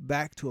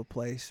back to a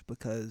place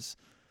because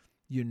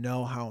you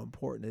know how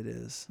important it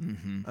is.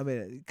 Mm-hmm. I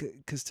mean,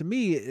 because to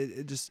me,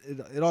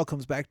 it all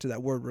comes back to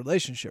that word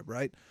relationship,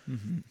 right?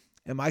 Mm-hmm.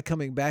 Am I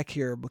coming back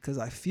here because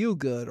I feel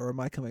good, or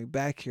am I coming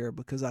back here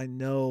because I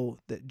know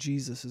that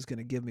Jesus is going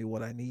to give me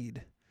what I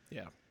need?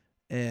 Yeah.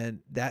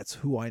 And that's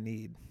who I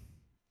need.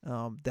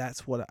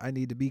 That's what I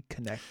need to be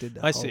connected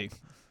to. I see.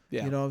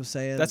 Yeah. You know what I'm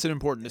saying? That's an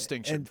important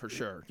distinction for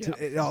sure.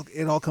 Yeah.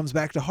 It all comes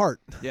back to heart.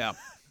 Yeah.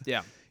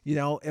 Yeah.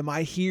 Am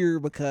I here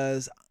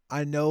because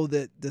I know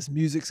that this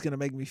music's going to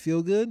make me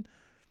feel good?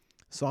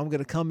 So I'm going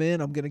to come in,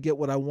 I'm going to get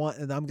what I want,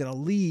 and I'm going to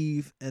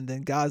leave, and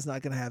then God's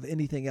not going to have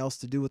anything else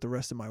to do with the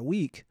rest of my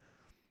week?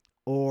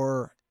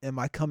 Or am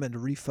I coming to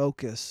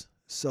refocus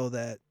so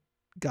that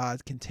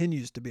God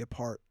continues to be a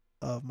part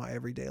of my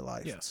everyday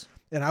life? Yes.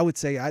 And I would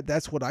say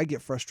that's what I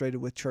get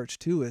frustrated with church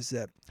too, is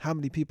that how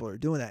many people are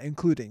doing that,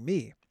 including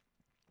me.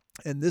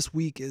 And this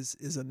week is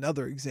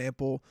another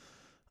example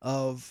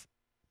of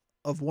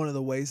one of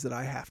the ways that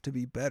I have to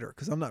be better,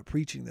 because I'm not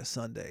preaching this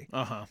Sunday.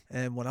 Uh-huh.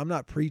 And when I'm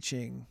not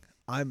preaching,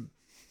 I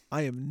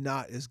am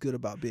not as good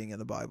about being in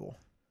the Bible.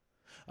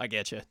 I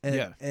get you.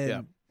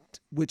 And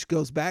which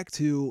goes back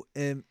to,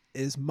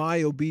 is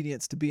my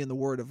obedience to be in the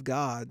Word of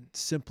God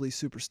simply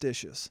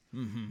superstitious?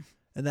 Mm-hmm.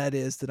 and that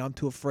is that I'm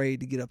too afraid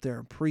to get up there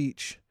and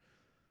preach,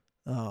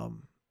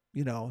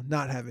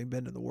 not having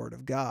been in the Word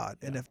of God.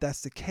 And if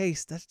that's the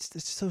case, that's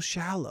so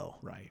shallow,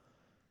 Right.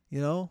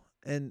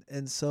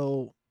 and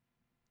so,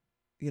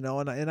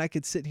 and I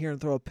could sit here and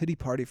throw a pity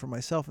party for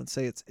myself and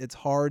say it's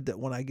hard that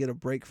when I get a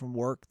break from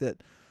work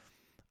that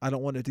I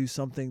don't want to do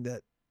something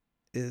that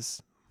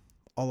is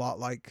a lot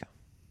like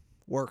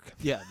work.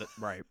 Yeah.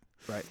 Right.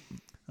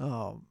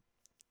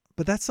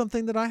 But that's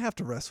something that I have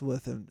to wrestle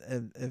with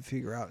and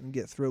figure out and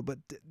get through. But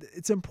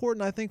it's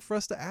important, I think, for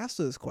us to ask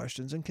those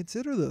questions and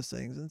consider those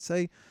things and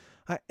say,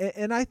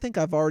 and I think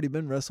I've already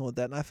been wrestling with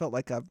that. And I felt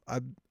like I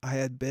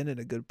had been in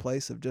a good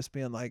place of just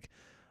being like,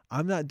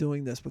 I'm not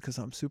doing this because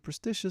I'm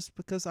superstitious,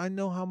 because I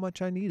know how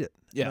much I need it.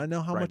 Yeah. And I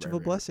know how much of a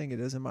blessing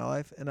it is in my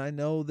life. And I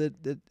know that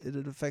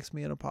it affects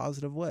me in a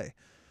positive way.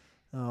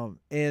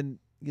 And,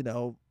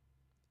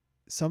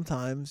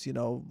 sometimes,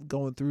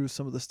 going through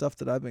some of the stuff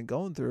that I've been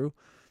going through,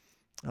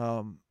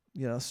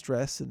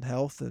 stress and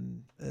health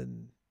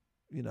and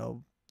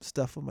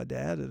stuff with my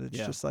dad. And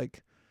it's just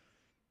like,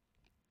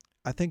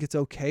 I think it's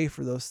okay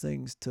for those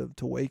things to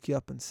wake you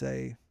up and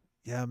say,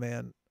 yeah,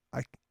 man,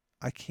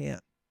 I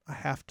can't,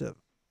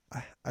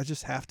 I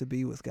just have to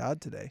be with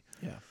God today.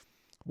 Yeah.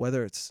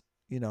 Whether it's,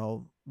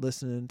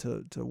 listening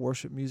to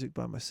worship music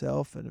by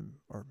myself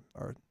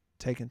or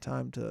taking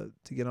time to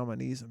get on my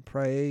knees and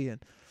pray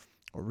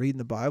or reading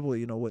the Bible,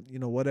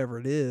 whatever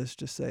it is,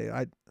 just say,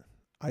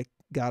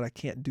 God, I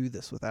can't do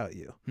this without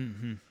you.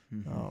 Mm-hmm.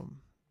 Mm-hmm.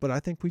 But I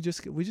think we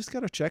just got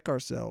to check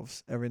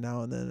ourselves every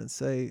now and then and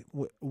say,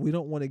 we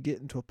don't want to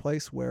get into a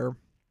place where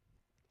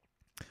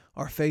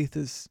our faith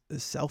is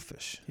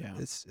selfish. Yeah.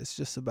 It's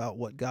just about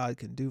what God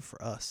can do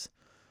for us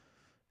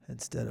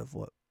instead of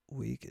what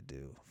we could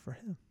do for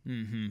him.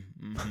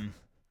 Mm-hmm. Mm-hmm.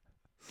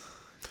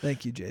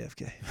 Thank you,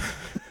 JFK.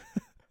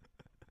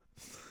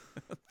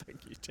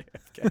 Thank you,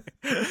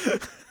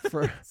 JFK.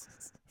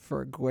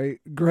 for a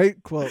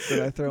great quote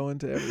that I throw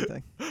into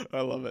everything.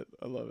 I love it.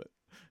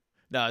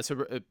 No, it's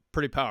a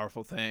pretty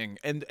powerful thing.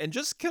 And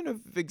just kind of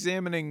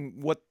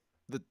examining what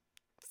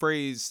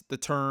the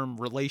term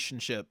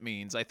relationship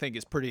means, I think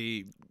is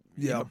pretty,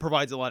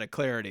 provides a lot of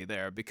clarity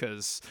there,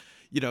 because,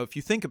 if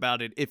you think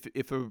about it,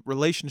 if a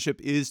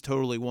relationship is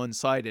totally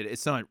one-sided,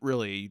 it's not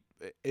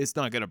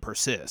going to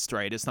persist,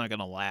 right? It's not going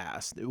to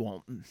last. It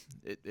won't,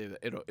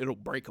 it'll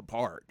break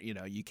apart.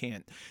 You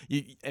can't,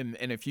 and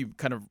if you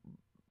kind of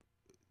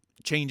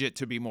change it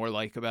to be more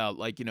like about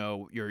like,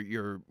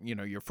 your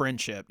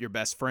friendship, your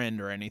best friend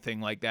or anything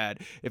like that.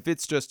 If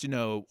it's just,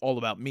 all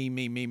about me,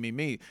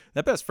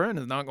 that best friend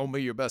is not going to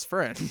be your best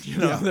friend.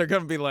 They're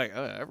going to be like,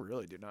 I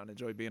really do not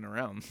enjoy being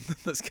around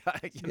this guy.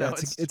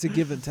 It's a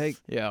give and take.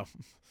 Yeah.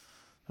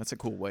 That's a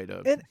cool way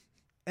to.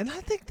 And I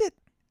think that,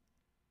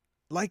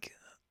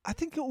 I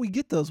think we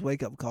get those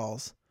wake up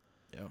calls.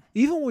 Yeah.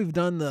 Even when we've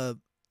done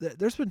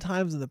there's been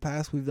times in the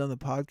past we've done the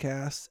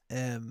podcast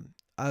and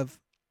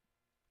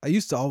I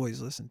used to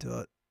always listen to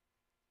it.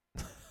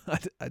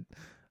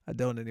 I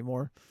don't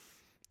anymore,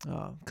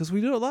 because we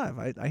do it live.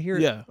 I hear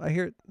it. Yeah. I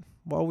hear it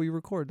while we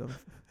record them.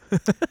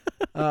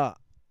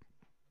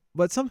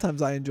 But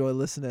sometimes I enjoy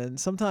listening.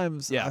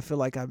 Sometimes I feel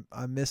like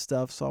I miss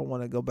stuff, so I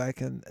want to go back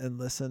and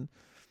listen.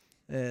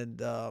 And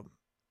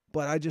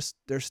but I just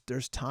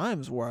there's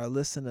times where I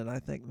listen and I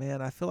think,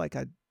 man, I feel like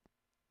I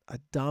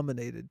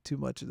dominated too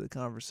much of the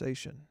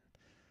conversation,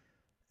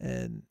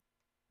 and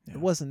it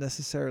wasn't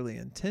necessarily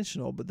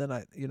intentional, but then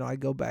I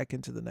go back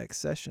into the next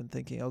session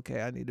thinking,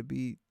 okay, I need to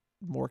be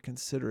more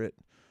considerate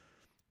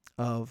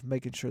of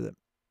making sure that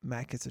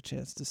Matt gets a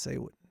chance to say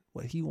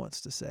what he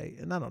wants to say.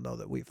 And I don't know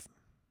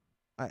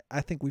that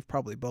I think we've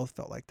probably both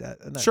felt like that.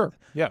 And sure.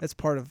 Yeah. It's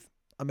part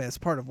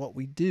of what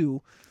we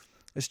do.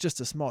 It's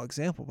just a small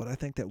example, but I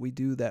think that we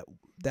do that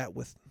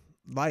with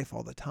life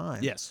all the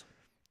time. Yes.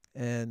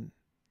 And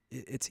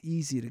it's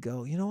easy to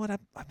go, you know what?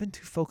 I've been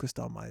too focused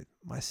on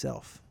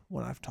myself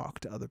when I've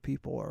talked to other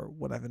people or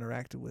when I've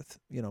interacted with,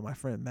 my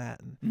friend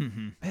Matt, and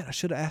man, I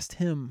should have asked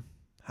him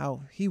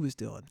how he was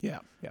doing. Yeah.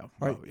 Yeah.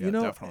 Right.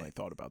 Definitely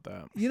thought about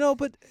that.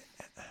 But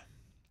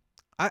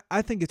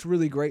I think it's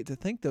really great to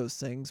think those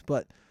things,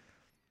 but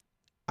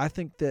I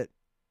think that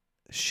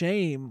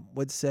shame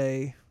would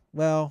say,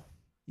 well,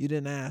 you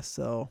didn't ask,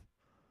 so,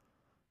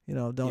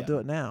 don't do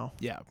it now.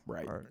 Yeah.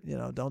 Right. Or,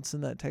 don't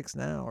send that text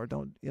now, or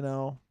don't,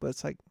 but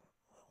it's like,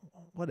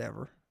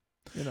 whatever,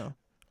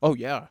 Oh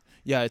yeah.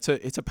 Yeah.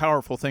 It's a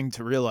powerful thing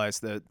to realize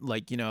that,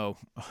 like,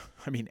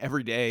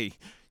 every day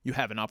you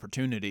have an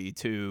opportunity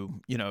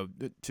to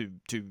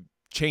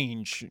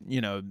change,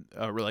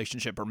 a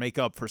relationship or make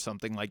up for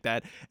something like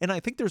that. And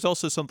I think there's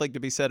also something to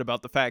be said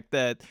about the fact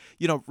that,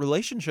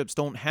 relationships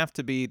don't have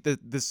to be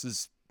this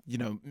is,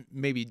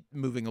 maybe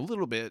moving a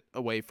little bit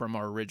away from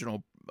our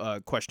original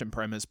question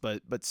premise,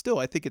 but still,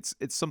 I think it's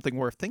something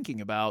worth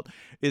thinking about.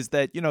 Is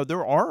that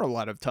there are a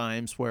lot of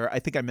times where I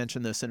think I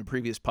mentioned this in a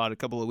previous pod a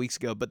couple of weeks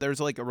ago, but there's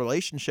like a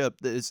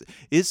relationship that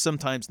is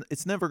sometimes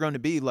it's never going to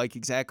be like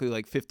exactly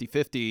like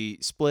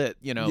 50-50 split,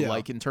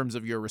 like in terms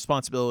of your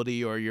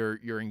responsibility or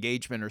your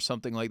engagement or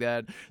something like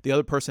that. The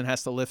other person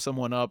has to lift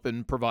someone up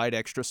and provide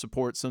extra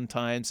support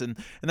sometimes, and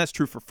that's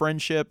true for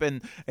friendship,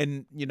 and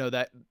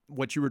that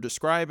what you were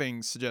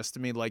describing suggests to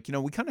me like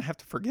we kind of have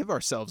to forgive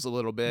ourselves a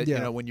little bit,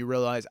 when you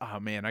realize, oh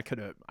man, I could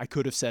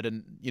have said,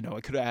 and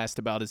I could have asked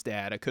about his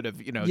dad, I could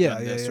have done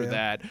this or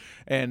that,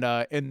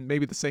 and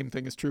maybe the same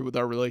thing is true with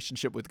our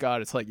relationship with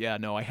God. It's like, yeah,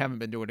 no, I haven't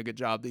been doing a good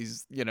job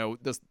these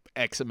this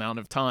X amount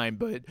of time,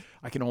 but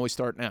I can always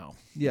start now.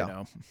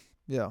 Yeah.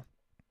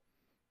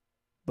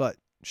 But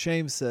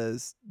shame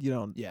says you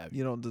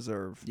don't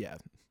deserve. Yeah.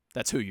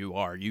 That's who you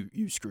are.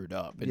 You screwed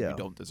up and you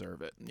don't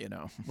deserve it,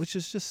 Which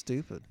is just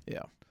stupid.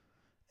 Yeah.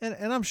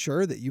 And I'm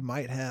sure that you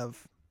might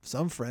have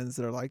some friends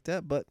that are like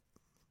that, but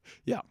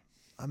yeah.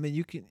 I mean,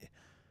 you can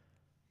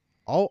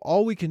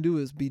all we can do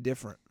is be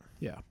different.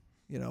 Yeah.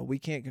 We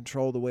can't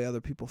control the way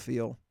other people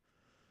feel.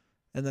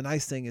 And the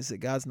nice thing is that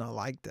God's not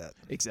like that.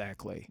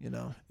 Exactly.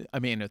 I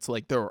mean, it's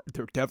like there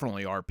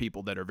definitely are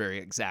people that are very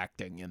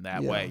exacting in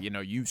that way.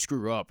 You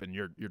screw up and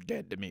you're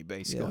dead to me,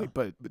 basically. Yeah.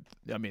 But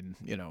I mean,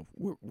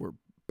 we're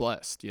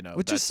blessed.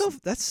 Which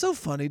that's so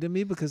funny to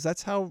me, because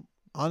that's how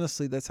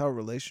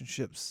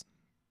relationships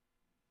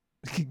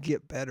can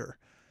get better.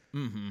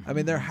 Mm-hmm. I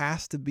mean, there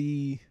has to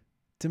be,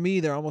 to me,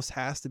 there almost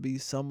has to be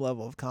some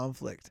level of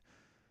conflict.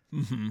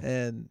 Mm-hmm.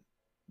 And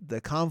the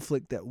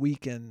conflict that we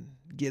can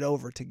get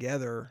over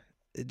together,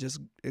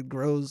 it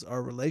grows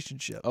our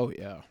relationship. Oh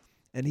yeah.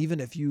 And even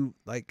if you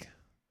like,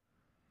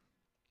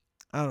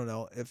 I don't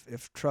know,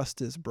 if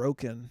trust is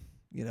broken,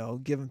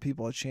 giving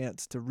people a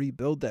chance to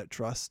rebuild that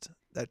trust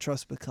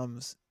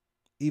becomes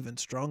even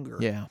stronger.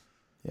 Yeah.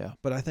 Yeah.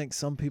 But I think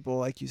some people,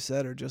 like you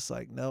said, are just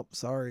like, nope,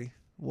 sorry,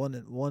 one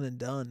and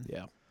done.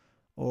 Yeah.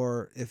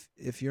 Or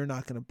if you're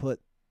not going to put,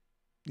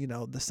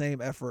 the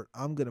same effort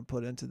I'm going to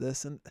put into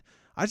this. And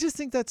I just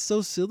think that's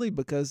so silly,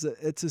 because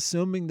it's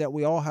assuming that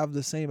we all have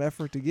the same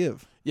effort to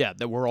give. Yeah,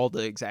 that we're all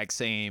the exact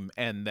same,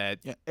 and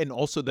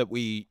also that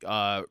we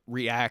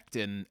react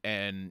and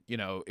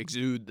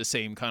exude the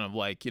same kind of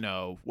like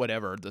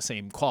whatever, the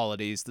same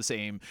qualities, the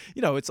same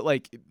it's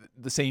like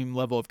the same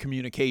level of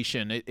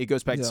communication. It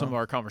goes back to some of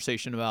our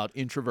conversation about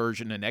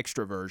introversion and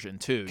extroversion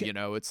too.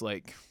 It's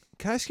like,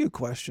 can I ask you a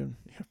question?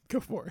 Yeah, go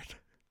for it.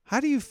 How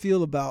do you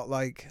feel about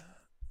like?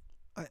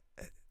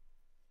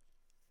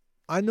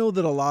 I know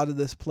that a lot of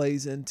this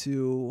plays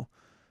into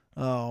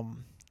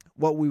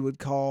what we would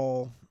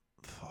call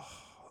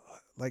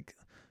like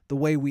the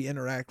way we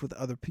interact with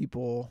other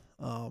people,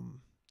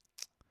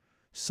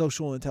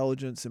 social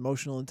intelligence,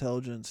 emotional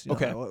intelligence,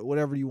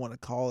 whatever you want to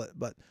call it.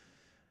 But,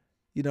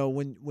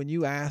 when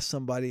you ask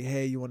somebody,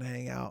 hey, you want to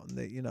hang out, and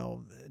they,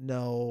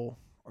 no,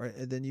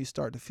 and then you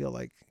start to feel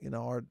like,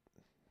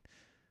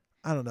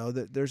 I don't know,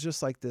 that there's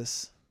just like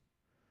this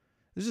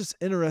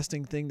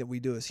interesting thing that we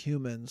do as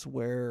humans,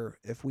 where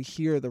if we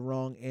hear the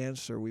wrong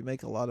answer, we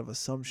make a lot of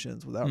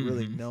assumptions without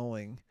really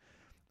knowing.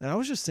 And I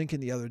was just thinking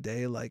the other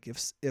day, like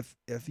if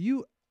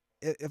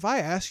I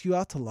ask you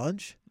out to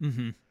lunch,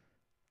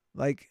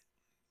 like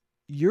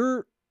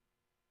you're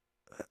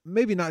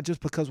maybe not just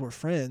because we're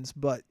friends,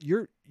 but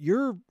you're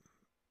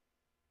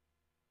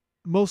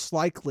most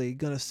likely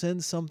going to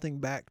send something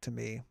back to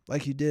me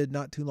like you did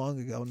not too long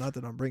ago. Not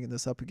that I'm bringing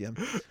this up again,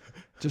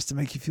 just to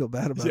make you feel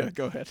bad about it. Yeah,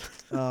 go ahead.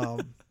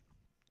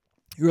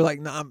 You were like,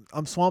 "No,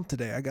 I'm swamped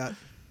today. I got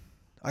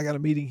a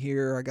meeting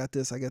here. I got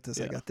this. I got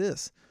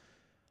this."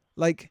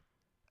 Like,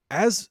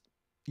 as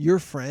your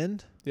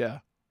friend, yeah,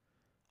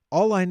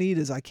 all I need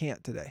is I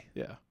can't today.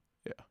 Yeah.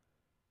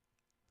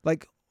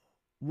 Like,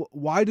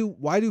 why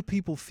do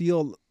people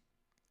feel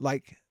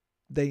like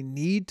they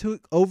need to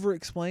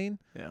over-explain?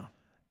 Yeah.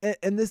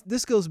 And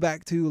this goes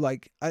back to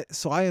like,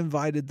 I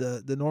invited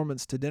the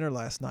Normans to dinner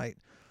last night,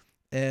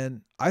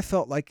 and I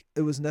felt like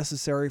it was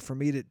necessary for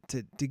me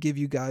to give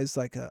you guys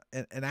like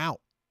an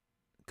out,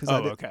 because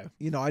okay.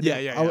 I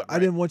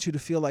didn't want you to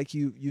feel like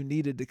you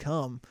needed to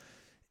come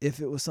if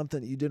it was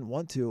something that you didn't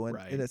want to,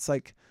 and it's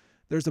like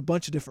there's a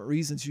bunch of different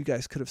reasons you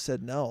guys could have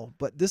said no,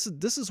 but this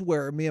is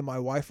where me and my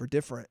wife are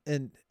different,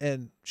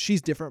 and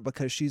she's different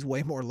because she's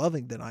way more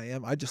loving than I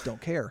am. I just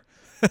don't care.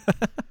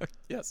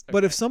 Yes. Okay.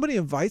 But if somebody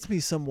invites me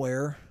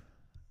somewhere,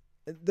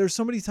 there's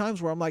so many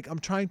times where I'm like, I'm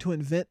trying to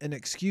invent an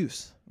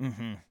excuse.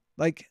 Mm-hmm.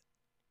 Like,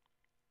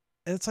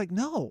 and it's like,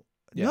 no,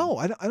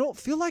 I don't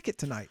feel like it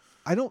tonight.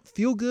 I don't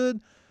feel good.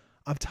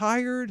 I'm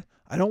tired.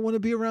 I don't want to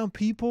be around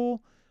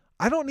people.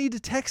 I don't need to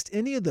text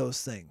any of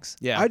those things.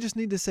 Yeah. I just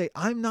need to say,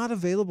 I'm not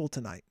available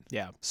tonight.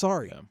 Yeah.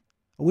 Sorry. Yeah.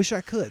 I wish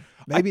I could.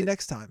 Maybe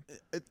next time.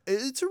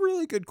 It's a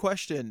really good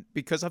question,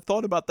 because I've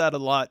thought about that a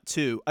lot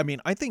too. I mean,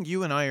 I think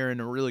you and I are in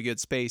a really good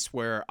space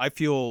where I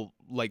feel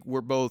like we're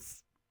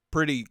both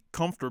pretty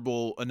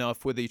comfortable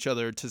enough with each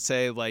other to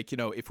say, like,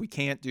 if we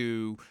can't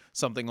do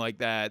something like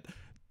that,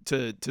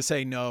 to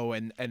say no,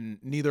 and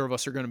neither of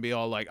us are going to be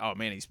all like, oh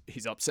man,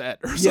 he's upset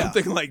or Yeah.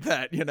 something like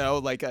that,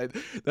 like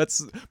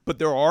but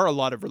there are a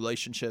lot of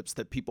relationships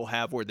that people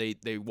have where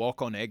they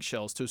walk on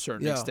eggshells to a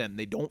certain Yeah. extent, and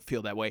they don't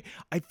feel that way.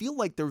 I feel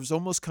like there's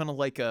almost kind of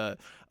like a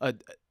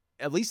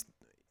at least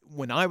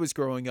when I was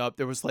growing up,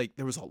 there was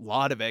a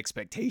lot of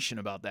expectation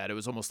about that. It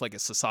was almost like a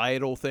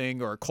societal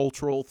thing or a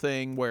cultural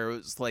thing where it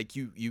was like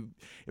it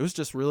was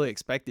just really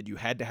expected. You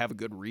had to have a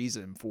good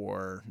reason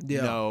for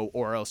no,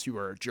 or else you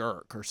were a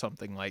jerk or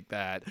something like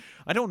that.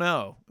 I don't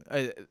know.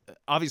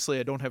 Obviously,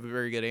 I don't have a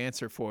very good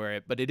answer for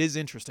it, but it is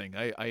interesting.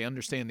 I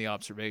understand the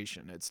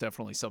observation. It's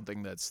definitely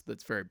something that's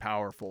very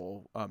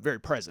powerful,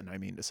 very present, I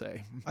mean to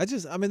say.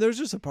 There's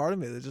just a part of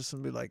me that's just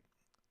going to be like,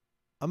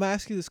 I'm going to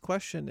ask you this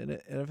question, and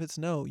if it's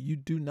no, you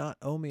do not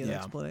owe me an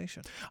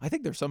explanation. I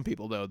think there's some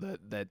people though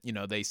that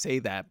they say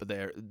that, but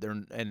they're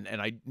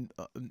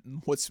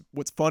what's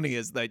funny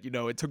is that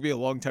it took me a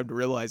long time to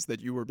realize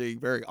that you were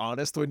being very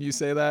honest when you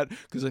say that,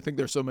 because I think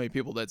there's so many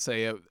people that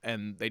say it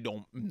and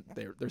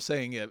they're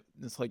saying it.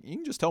 It's like, you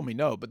can just tell me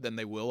no, but then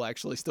they will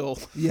actually still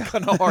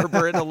kind of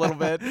harbor it a little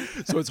bit.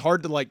 So it's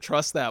hard to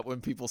trust that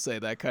when people say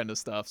that kind of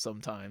stuff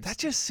sometimes. That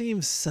just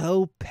seems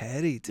so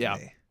petty to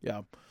me.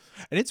 Yeah.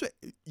 And it's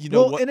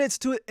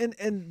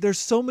and there's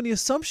so many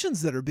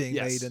assumptions that are being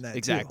made in that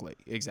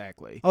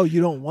exactly. Oh,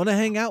 you don't want to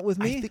hang out with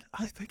me?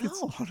 I think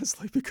it's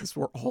honestly because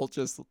we're all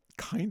just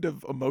kind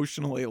of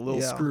emotionally a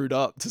little screwed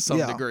up to some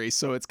degree.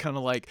 So it's kind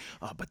of like,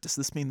 but does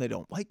this mean they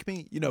don't like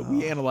me?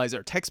 We analyze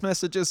our text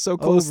messages so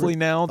closely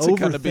now to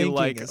kind of be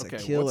like,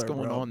 okay, what's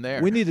going on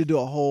there? We need to do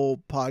a whole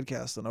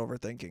podcast on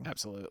overthinking.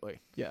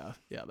 Absolutely. Yeah.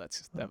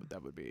 That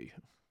would be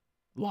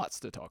lots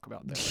to talk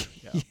about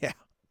there. Yeah.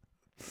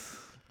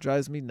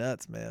 Drives me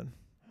nuts, man.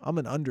 I'm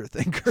an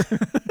underthinker.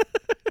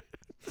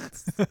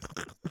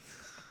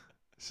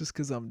 It's just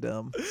because I'm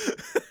dumb.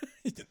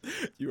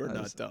 You are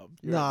not dumb.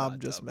 I'm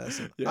just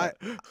messing. Yeah.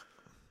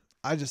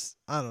 I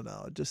don't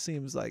know. It just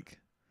seems like,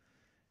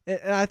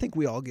 and I think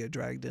we all get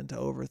dragged into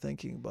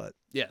overthinking, but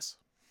yes,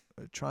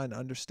 trying to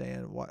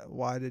understand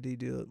why did he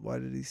do it? Why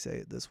did he say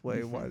it this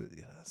way? Why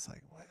did it's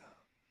like,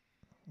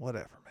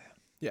 whatever, man.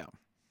 Yeah.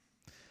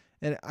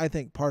 And I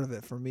think part of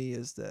it for me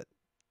is that,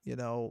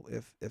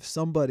 if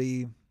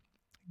somebody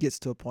gets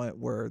to a point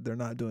where they're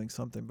not doing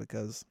something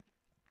because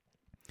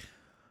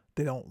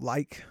they don't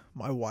like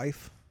my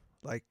wife,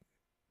 like,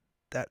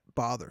 that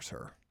bothers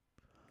her.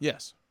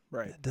 Yes,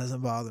 right. It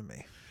doesn't bother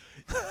me.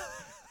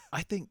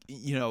 I think,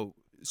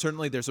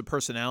 certainly there's a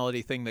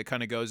personality thing that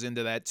kind of goes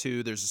into that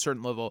too. There's a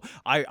certain level.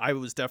 I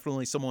was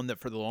definitely someone that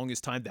for the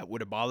longest time that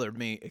would have bothered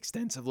me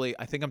extensively.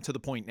 I think I'm to the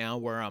point now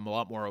where I'm a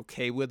lot more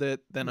okay with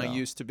it than I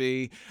used to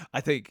be.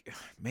 I think,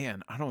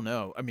 man, I don't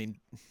know. I mean,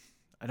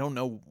 I don't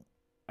know.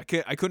 I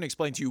couldn't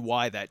explain to you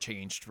why that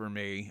changed for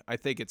me. I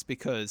think it's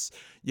because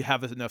you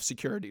have enough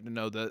security to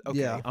know that,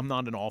 okay, I'm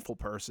not an awful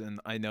person.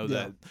 I know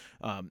that,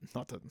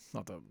 not to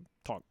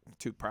talk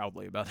too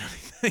proudly about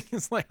anything.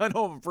 It's like, I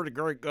know I'm a pretty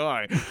great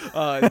guy.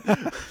 But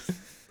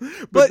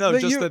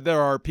that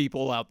there are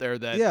people out there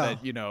that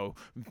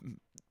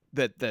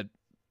that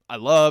I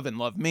love and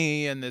love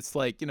me, and it's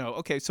like,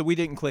 okay, so we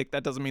didn't click.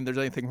 That doesn't mean there's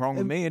anything wrong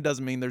with me. It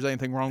doesn't mean there's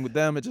anything wrong with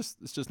them. It's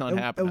just not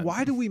happening. And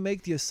why do we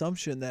make the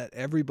assumption that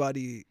everyone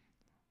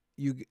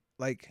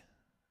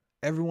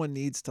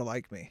needs to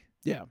like me?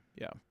 Yeah.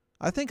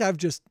 I think I've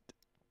just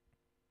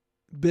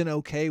been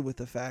okay with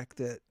the fact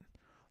that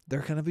there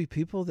are going to be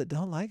people that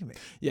don't like me.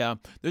 Yeah.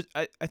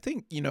 I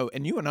think,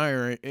 and you and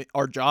I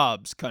our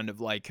jobs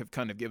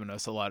have given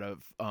us a lot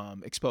of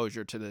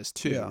exposure to this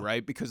too,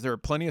 right? Because there are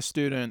plenty of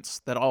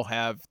students that all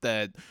have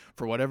that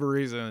for whatever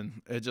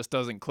reason, it just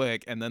doesn't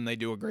click. And then they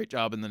do a great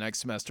job in the next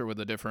semester with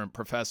a different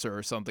professor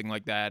or something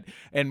like that.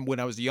 And when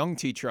I was a young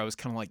teacher, I was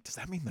kind of like, does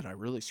that mean that I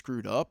really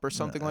screwed up or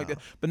something like that?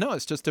 But no,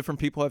 it's just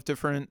different people have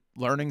different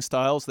learning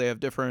styles. They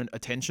have different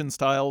attention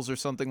styles or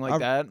something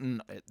like that.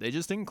 And they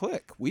just didn't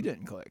click. We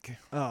didn't click.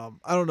 I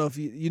don't know if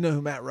you know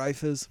who Matt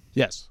Rife is.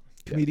 Yes.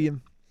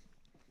 Comedian.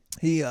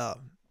 Yeah.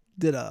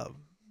 He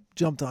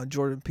jumped on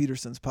Jordan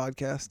Peterson's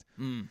podcast,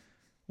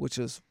 which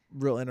is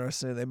real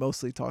interesting. They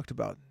mostly talked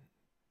about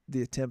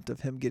the attempt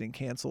of him getting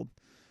canceled,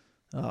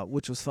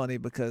 which was funny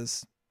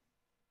because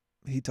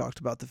he talked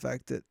about the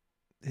fact that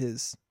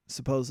his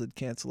supposed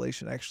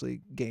cancellation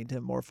actually gained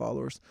him more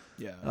followers.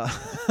 Yeah.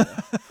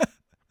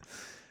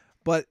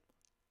 But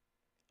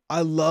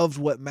I loved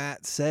what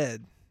Matt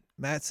said.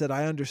 Matt said,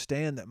 I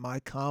understand that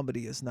my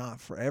comedy is not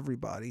for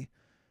everybody,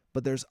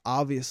 but there's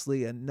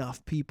obviously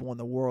enough people in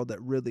the world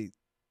that really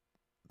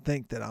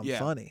think that I'm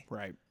funny.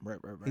 Right.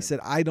 He said,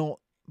 I don't,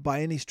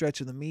 by any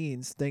stretch of the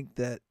means, think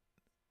that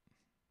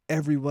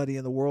everybody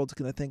in the world's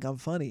going to think I'm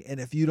funny. And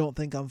if you don't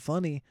think I'm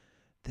funny,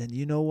 then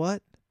you know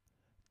what?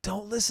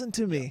 Don't listen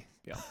to me.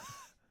 Yeah.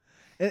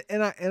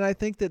 and I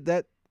think that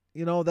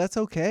that's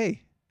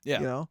okay.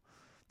 Yeah.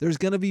 There's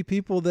going to be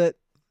people that,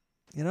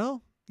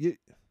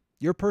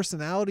 your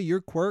personality, your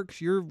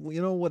quirks, your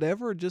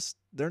whatever, just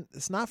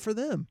it's not for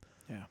them.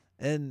 Yeah.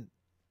 And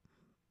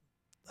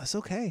that's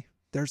okay.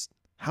 There's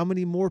how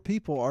many more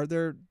people are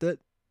there that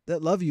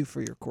that love you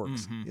for your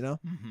quirks. You know.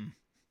 Mm-hmm.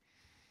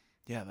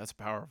 Yeah, that's a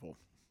powerful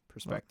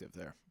perspective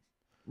there.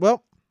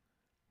 Well,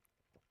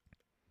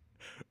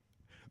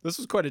 this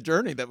was quite a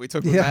journey that we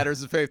took with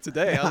Matters of Faith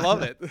today. I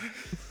love it.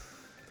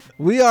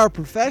 We are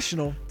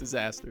professional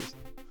disasters.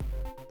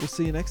 We'll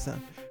see you next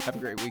time. Have a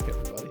great week,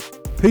 everybody.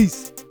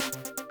 Peace.